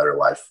gonna have a better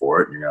life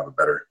for it. And you're gonna have a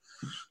better,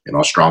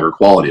 stronger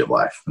quality of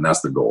life. And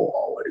that's the goal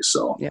always.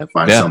 So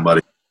find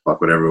somebody fuck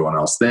what everyone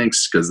else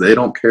thinks, because they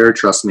don't care.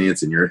 Trust me,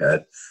 it's in your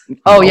head.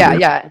 Oh,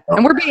 yeah.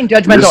 And we're being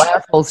judgmental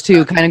assholes,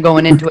 too, kind of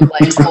going into it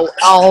like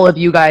all of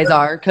you guys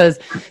are. Because,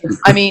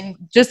 I mean,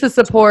 just to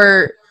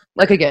support,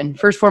 like, again,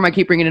 first form, I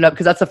keep bringing it up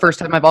because that's the first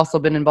time I've also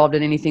been involved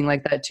in anything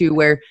like that, too,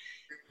 where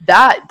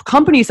that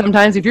company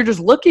sometimes, if you're just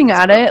looking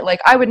at it, like,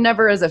 I would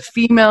never, as a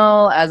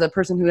female, as a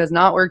person who has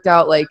not worked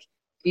out, like,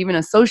 even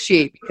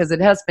associate, because it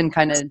has been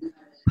kind of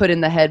put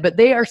in the head, but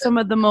they are some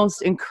of the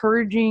most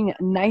encouraging,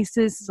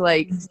 nicest,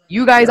 like,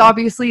 you guys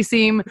obviously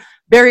seem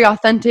very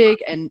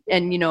authentic and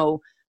you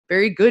know,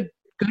 very good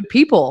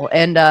people.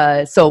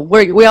 And so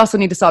we also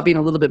need to stop being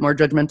a little bit more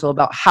judgmental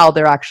about how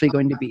they're actually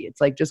going to be.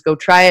 It's like, just go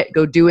try it,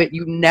 go do it.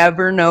 You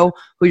never know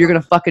who you're going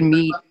to fucking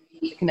meet,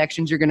 the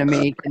connections you're going to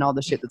make, and all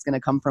the shit that's going to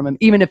come from them,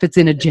 even if it's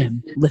in a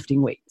gym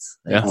lifting weights.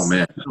 Yeah. Oh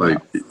man, like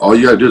all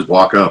you gotta do is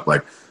walk up.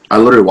 Like I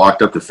literally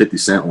walked up to 50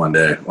 Cent one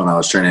day when I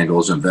was training at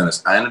Gold's Gym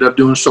Venice. I ended up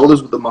doing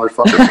shoulders with the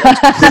motherfucker.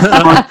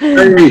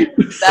 Hey.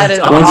 That is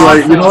I was awesome.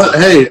 like, you know what?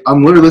 Hey,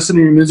 I'm literally listening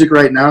to your music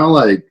right now.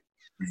 Like,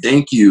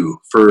 thank you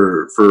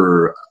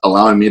for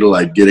allowing me to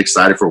like get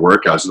excited for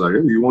workouts. She's like,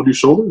 hey, you want to do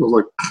shoulders? I was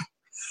like,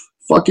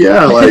 fuck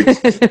yeah! Like,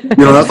 you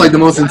know, that's like the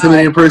most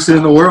intimidating person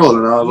in the world.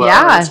 And I was like,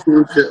 Yeah. oh, that's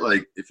cool shit.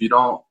 Like, if you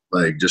don't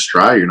like just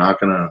try, you're not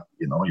gonna,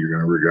 you know, you're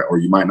gonna regret, or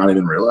you might not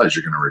even realize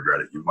you're gonna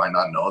regret it. You might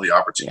not know the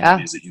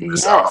opportunities that you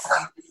miss out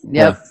on. Yep.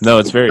 Yeah. No,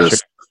 it's very true.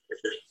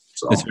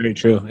 So, It's very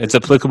true. It's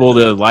applicable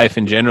to life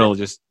in general.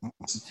 Just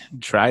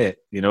try it.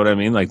 You know what I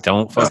mean? Like,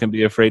 don't fucking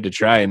be afraid to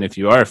try. And if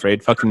you are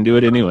afraid, fucking do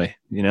it anyway.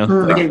 You know?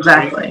 Like,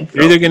 Exactly.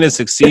 you're either going to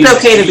succeed. It's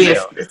okay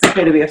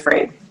to be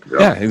afraid.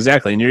 Yeah,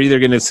 exactly. And you're either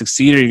going to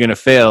succeed or you're going to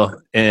fail.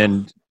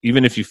 And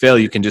even if you fail,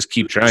 you can just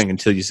keep trying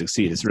until you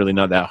succeed. It's really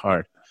not that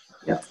hard.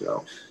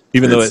 so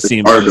Even though it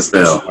seems hard to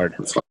fail. hard.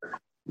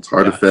 It's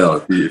hard to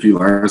fail. If you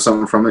learn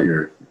something from it,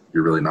 you're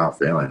really not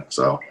failing.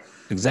 So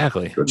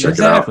Exactly. go check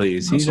Exactly.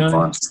 it out. He's, Have some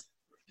fun.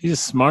 he's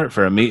smart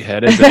for a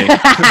meathead, isn't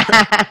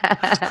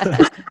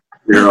he?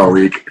 Here all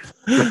week.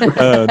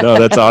 No,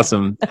 that's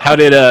awesome. How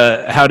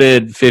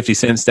did 50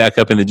 Cent stack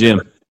up in the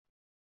gym?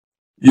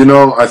 You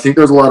know, I think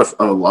there's a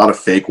lot of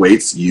fake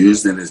weights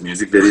used in his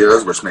music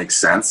videos, which makes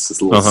sense.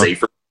 It's a little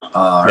safer.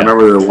 I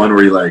remember the one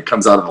where he like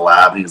comes out of the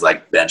lab and he's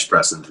like bench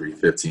pressing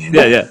 315.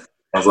 Yeah.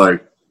 I was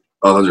like,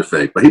 oh, those are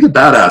fake. But he's a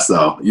badass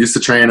though. He used to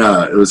train.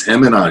 It was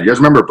him and you guys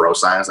remember Bro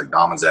Science, like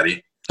Dom and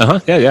Zeddy?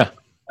 Yeah.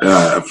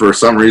 For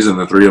some reason,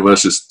 the three of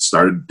us just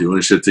started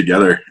doing shit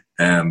together,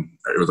 and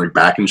it was like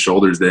back and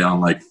shoulders day on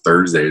like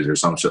Thursdays or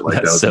some shit like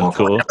that. That's so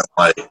cool.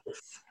 Like,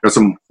 got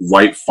some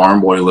white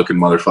farm boy looking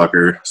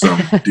motherfucker, some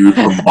dude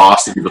from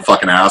Boston, he's a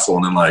fucking asshole,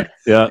 and then like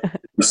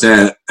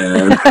Percent,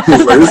 and like,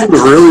 this is a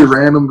really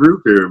random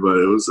group here, but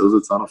it was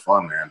a ton of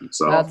fun, man.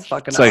 So That's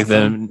fucking It's awesome. like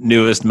the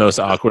newest, most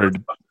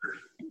awkward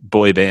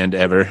boy band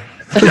ever.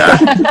 yeah,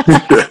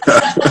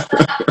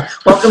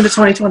 Welcome to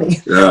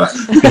 2020. Yeah,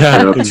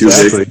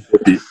 exactly.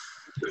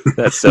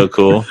 That's so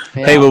cool.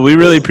 Yeah. Hey, well, we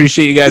really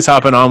appreciate you guys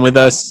hopping on with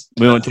us.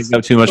 We won't take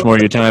up too much more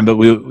of your time, but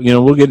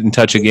we'll get in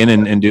touch again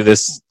and do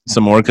this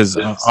some more, because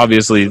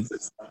obviously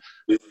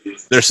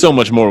there's so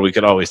much more we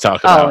could always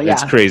talk about. Oh, yeah.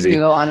 It's crazy. You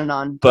go on and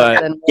on.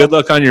 But then good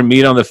luck on your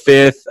meet on the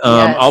 5th.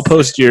 Yes. I'll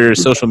post your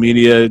social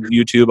media,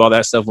 YouTube, all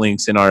that stuff,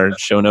 links in our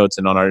show notes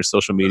and on our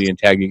social media, and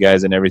tag you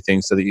guys and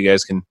everything so that you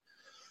guys can,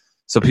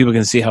 so people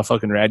can see how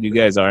fucking rad you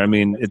guys are. I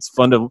mean, it's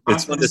fun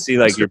to see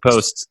like your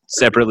posts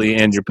separately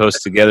and your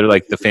posts together,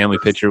 like the family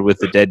picture with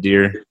the dead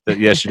deer that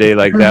yesterday,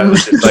 like that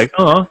was just like,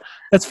 oh,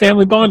 that's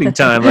family bonding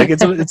time. Like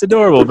it's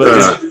adorable.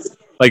 But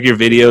like your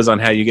videos on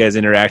how you guys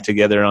interact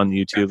together on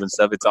YouTube and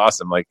stuff, it's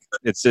awesome. Like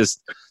it's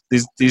just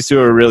these two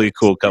are a really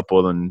cool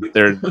couple, and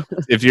they're,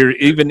 if you're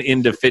even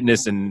into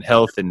fitness and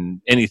health and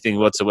anything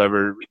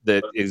whatsoever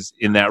that is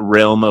in that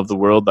realm of the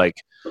world, like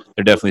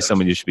they're definitely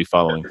someone you should be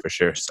following for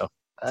sure. So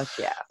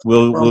yeah.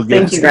 We'll get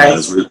thank you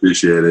guys. we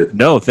appreciate it.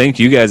 No, thank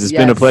you guys. It's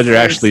been a Yes, pleasure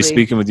actually seriously.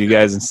 speaking with you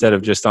guys instead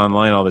of just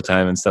online all the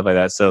time and stuff like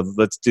that. So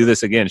let's do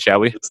this again, shall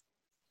we?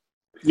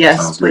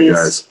 Yes, Sounds good, please.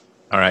 guys.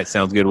 All right,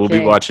 sounds good. We'll be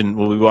Okay.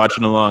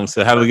 watching along.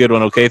 So have a good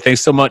one, okay?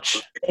 Thanks so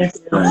much. Thank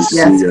you. Nice to see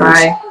Yes, you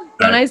guys. bye.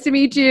 So nice to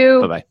meet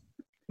you. Bye-bye.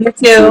 You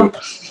too.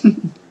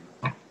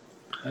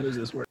 How does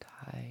this work?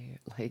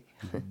 Like,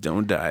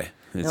 Don't die.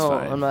 It's no,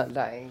 fine. I'm not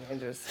dying.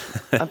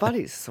 My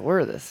body's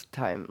sore this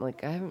time.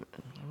 Like, I don't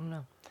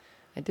know.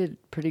 I did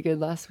pretty good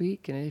last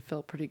week, and I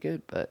felt pretty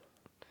good, but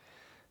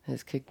I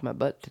just kicked my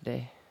butt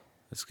today.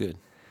 That's good.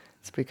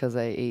 It's because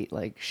I ate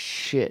like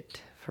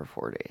shit for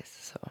 4 days.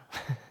 So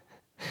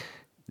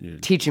You're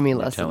teaching me you're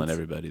lessons. telling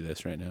everybody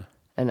this right now.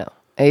 I know.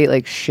 I ate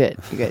like shit,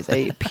 you guys. I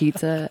ate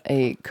pizza. I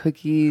ate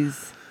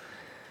cookies.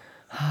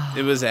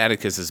 It was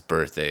Atticus's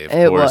birthday. Of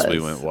It course, we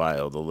was. went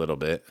wild a little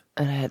bit.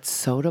 And I had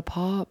soda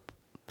pop.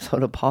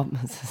 Soda pop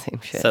is the same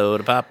shit.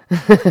 Soda pop.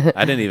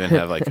 I didn't even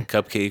have like a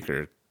cupcake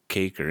or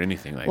cake or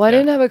anything like Well, I that.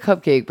 didn't have a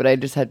cupcake, but I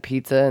just had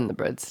pizza and the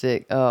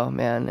breadstick. Oh,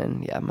 man.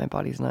 And yeah, my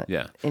body's not.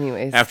 Yeah.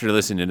 Anyways. After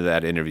listening to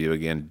that interview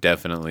again,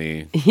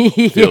 definitely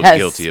Yes, feel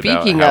guilty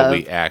about speaking how of.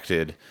 we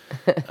acted.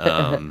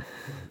 And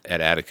at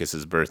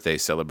Atticus's birthday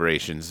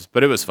celebrations,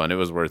 but it was fun. It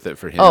was worth it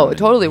for him. Oh, and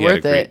totally he had a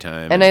worth great it.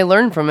 time. And I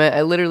learned from it.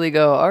 I literally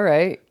go, all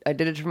right, I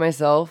did it for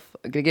myself.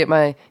 I'm gonna get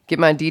my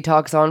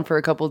detox on for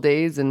a couple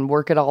days and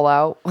work it all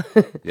out.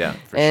 Yeah,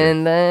 for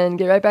and then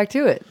get right back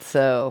to it.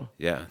 So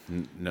yeah,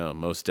 no,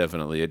 most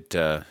definitely.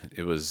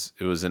 It was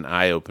an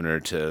eye opener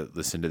to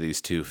listen to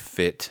these two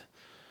fit,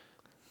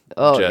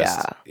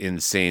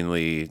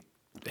 insanely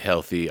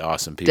healthy,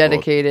 awesome people,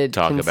 dedicated,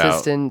 talk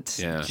consistent,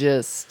 about,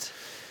 just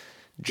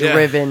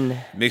driven.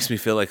 Makes me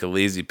feel like a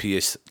lazy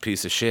piece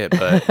of shit,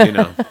 but you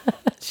know.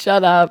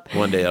 Shut up.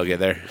 One day I'll get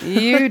there.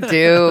 You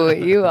do.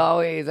 You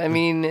always. I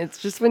mean, it's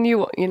just when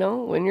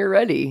when you're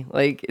ready.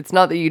 Like, it's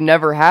not that you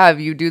never have.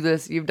 You do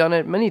this. You've done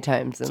it many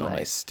times in life.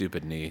 My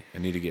stupid knee. I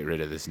need to get rid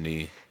of this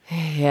knee.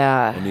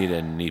 Yeah. I need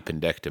a knee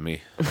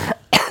appendectomy.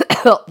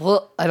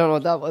 Well, I don't know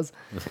what that was.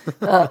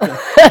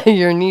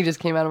 Your knee just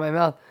came out of my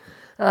mouth.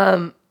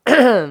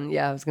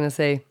 Yeah, I was going to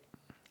say,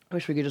 I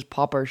wish we could just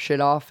pop our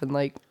shit off and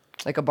like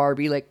a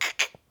Barbie,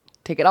 like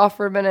take it off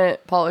for a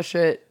minute, polish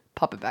it,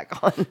 pop it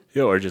back on.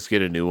 Yeah, or just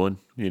get a new one,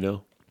 you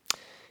know?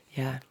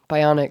 Yeah,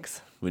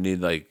 bionics. We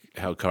need like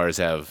how cars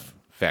have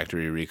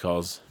factory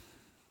recalls.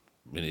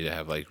 We need to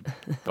have like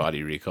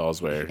body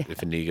recalls where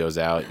if a knee goes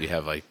out, you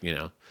have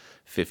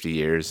 50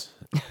 years.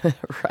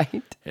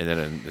 Right. And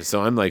then,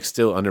 so I'm like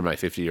still under my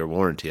 50-year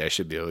warranty. I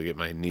should be able to get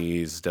my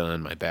knees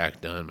done, my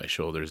back done, my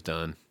shoulders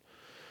done,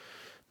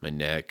 my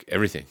neck,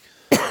 everything.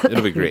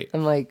 It'll be great.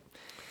 I'm like,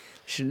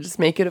 should just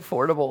make it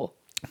affordable.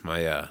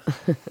 My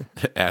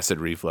acid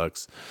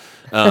reflux.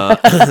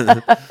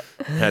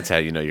 That's how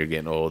you know you're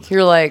getting old.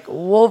 You're like,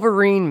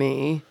 Wolverine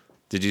me.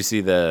 Did you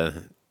see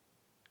the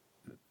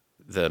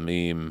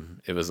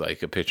meme? It was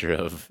like a picture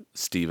of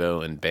Steve-O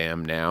and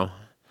Bam now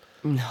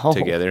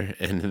together.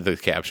 And the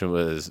caption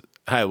was,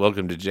 "Hi,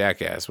 welcome to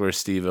Jackass. We're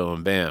Steve-O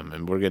and Bam.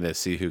 And we're going to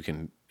see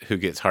who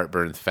gets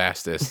heartburn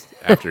fastest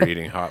after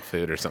eating hot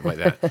food," or something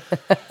like that.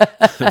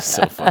 It's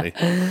so funny.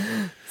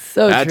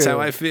 So That's true. how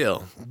I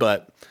feel.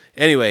 But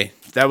anyway,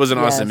 that was an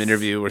awesome Yes.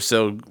 interview. We're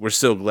so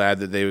glad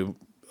that they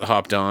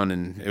hopped on,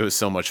 and it was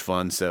so much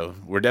fun. So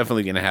we're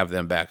definitely going to have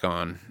them back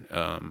on,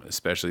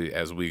 especially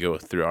as we go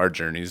through our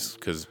journeys,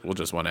 because we'll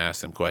just want to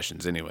ask them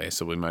questions anyway.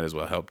 So we might as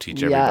well help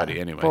teach everybody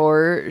anyway.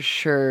 For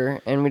sure.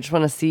 And we just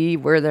want to see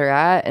where they're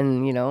at,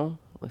 and we'll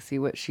see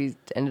what she's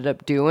ended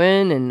up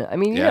doing, and I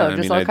mean,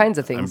 all kinds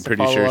of things. I'm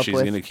pretty sure she's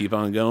going to keep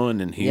on going,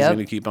 and he's going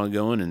to keep on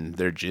going, and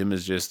their gym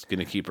is just going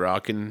to keep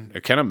rocking.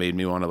 It kind of made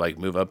me want to like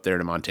move up there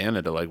to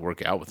Montana to like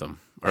work out with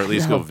them, or at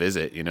least go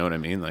visit. You know what I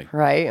mean? Like,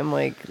 right? I'm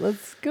like,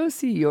 let's go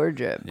see your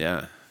gym.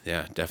 yeah,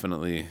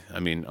 definitely. I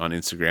mean, on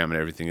Instagram and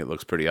everything, it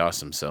looks pretty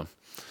awesome. So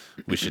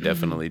we should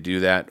definitely do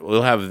that.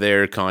 We'll have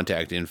their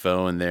contact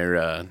info and their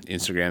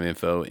Instagram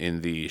info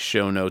in the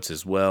show notes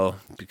as well,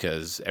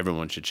 because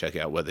everyone should check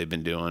out what they've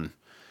been doing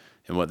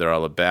and what they're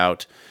all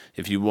about.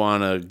 If you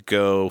want to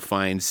go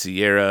find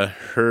Sierra,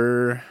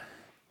 her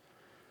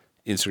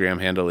Instagram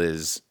handle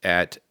is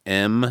at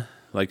M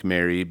like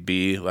Mary,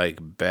 B like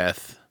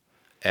Beth,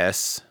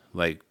 S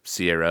like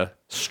Sierra,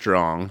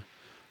 strong,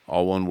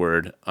 all one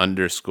word,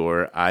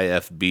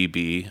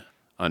 _IFBB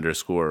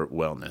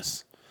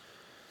 _wellness.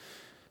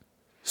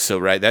 So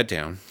write that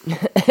down.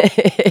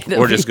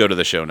 Or just go to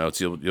the show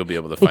notes. You'll be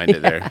able to find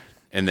it there.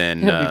 And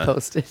then It'll be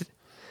posted.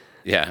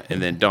 Yeah,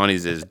 and then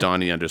Donny's is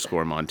Donny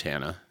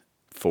 _Montana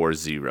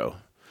 40.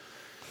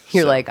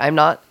 You're like, I'm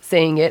not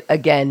saying it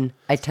again.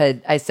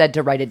 I said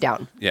to write it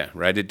down. Yeah,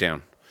 write it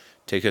down.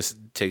 Take a.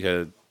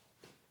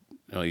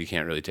 Oh, you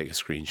can't really take a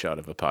screenshot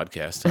of a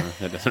podcast. Huh?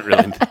 That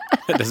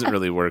doesn't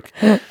really work.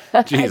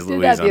 Jeez, did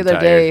Louise, that the I'm other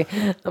tired.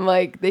 day. I'm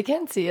like, they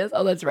can't see us.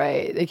 Oh, that's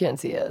right. They can't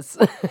see us.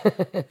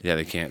 Yeah,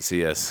 they can't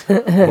see us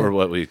or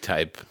what we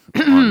type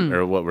on,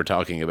 or what we're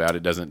talking about.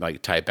 It doesn't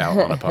like type out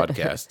on a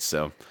podcast.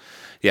 So,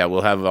 yeah,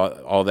 we'll have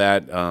all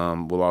that.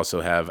 We'll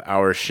also have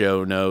our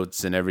show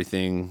notes and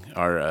everything,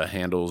 our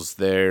handles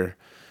there.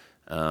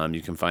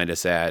 You can find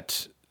us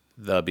at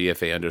the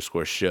BFA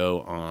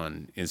 _show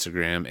on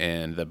Instagram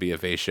and the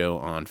BFA show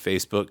on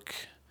Facebook.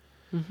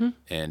 Mm-hmm.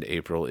 And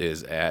April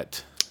is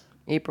at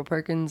April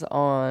Perkins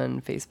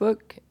on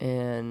Facebook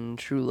and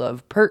True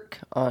Love Perk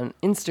on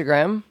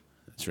Instagram.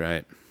 That's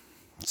right.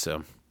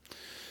 So,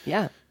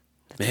 yeah,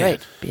 that's man, right,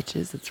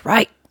 bitches. That's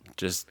right.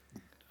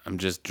 I'm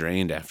just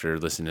drained after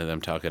listening to them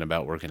talking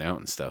about working out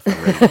and stuff.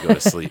 I'm ready to go to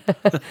sleep.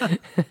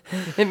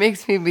 It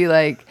makes me be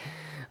like,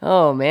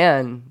 oh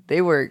man,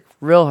 they work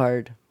real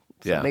hard.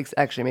 So Yeah. It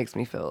actually makes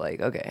me feel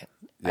like, okay,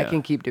 I Yeah.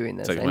 can keep doing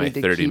this. It's like I my need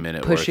to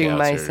 30-minute keep pushing workouts are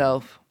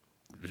myself.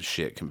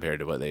 Shit compared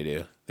to what they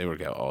do. They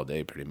work out all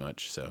day pretty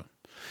much. So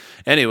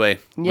anyway,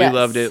 Yes. We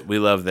loved it. We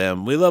love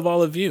them. We love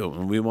all of you.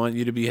 And we want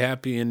you to be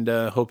happy, and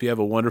hope you have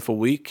a wonderful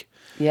week.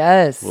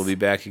 Yes. We'll be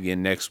back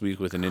again next week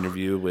with an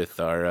interview with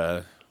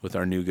our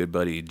new good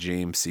buddy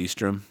James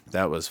Seastrom.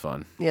 That was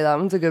fun. Yeah, that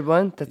one's a good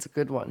one. That's a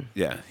good one.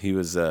 Yeah, he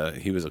was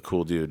a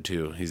cool dude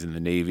too. He's in the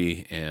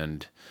Navy,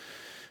 and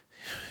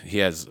he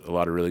has a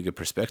lot of really good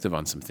perspective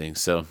on some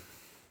things. So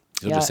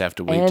you'll just have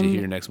to wait to and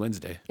hear next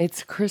Wednesday.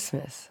 It's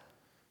Christmas.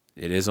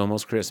 It is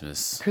almost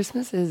Christmas.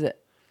 Christmas is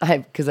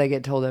Because I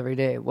get told every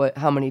day,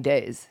 how many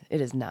days?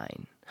 It is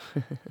 9.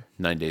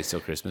 9 days till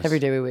Christmas. Every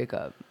day we wake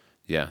up.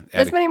 Yeah.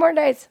 There's many more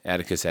days.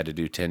 Atticus had to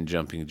do 10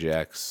 jumping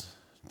jacks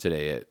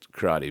today at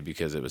karate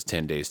because it was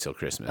 10 days till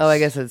Christmas. Oh, I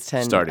guess it's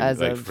 10 starting as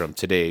like of, from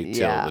today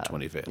till the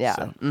 25th. Yeah.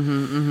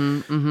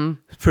 So.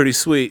 Pretty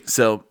sweet.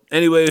 So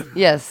anyway,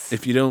 Yes.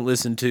 if you don't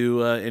listen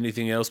to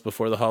anything else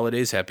before the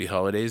holidays, happy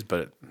holidays.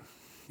 But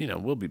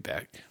we'll be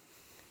back.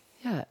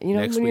 Yeah,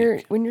 next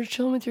when you're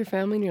chilling with your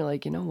family and you're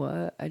like, you know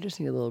what, I just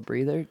need a little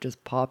breather.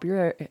 Just pop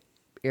your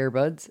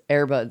earbuds.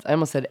 I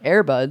almost said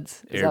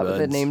airbuds. Is that what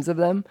the names of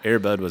them?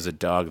 Airbud was a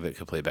dog that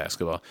could play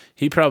basketball.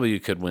 He probably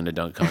could win a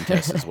dunk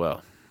contest as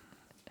well.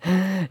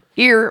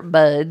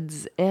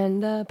 Earbuds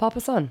and Papa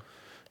Son.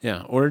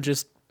 Yeah, or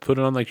just put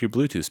it on like your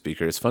Bluetooth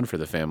speaker. It's fun for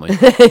the family.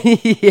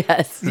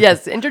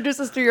 Yes. Introduce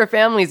us to your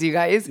families, you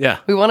guys. Yeah.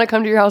 We want to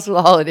come to your house for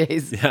the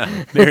holidays.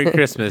 Yeah. Merry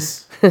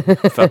Christmas,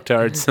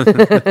 fucktards.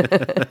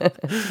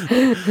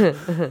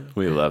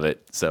 We love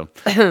it. So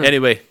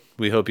anyway,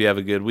 we hope you have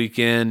a good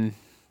weekend.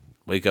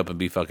 Wake up and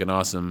be fucking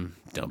awesome.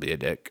 Don't be a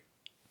dick.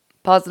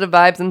 Positive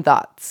vibes and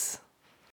thoughts.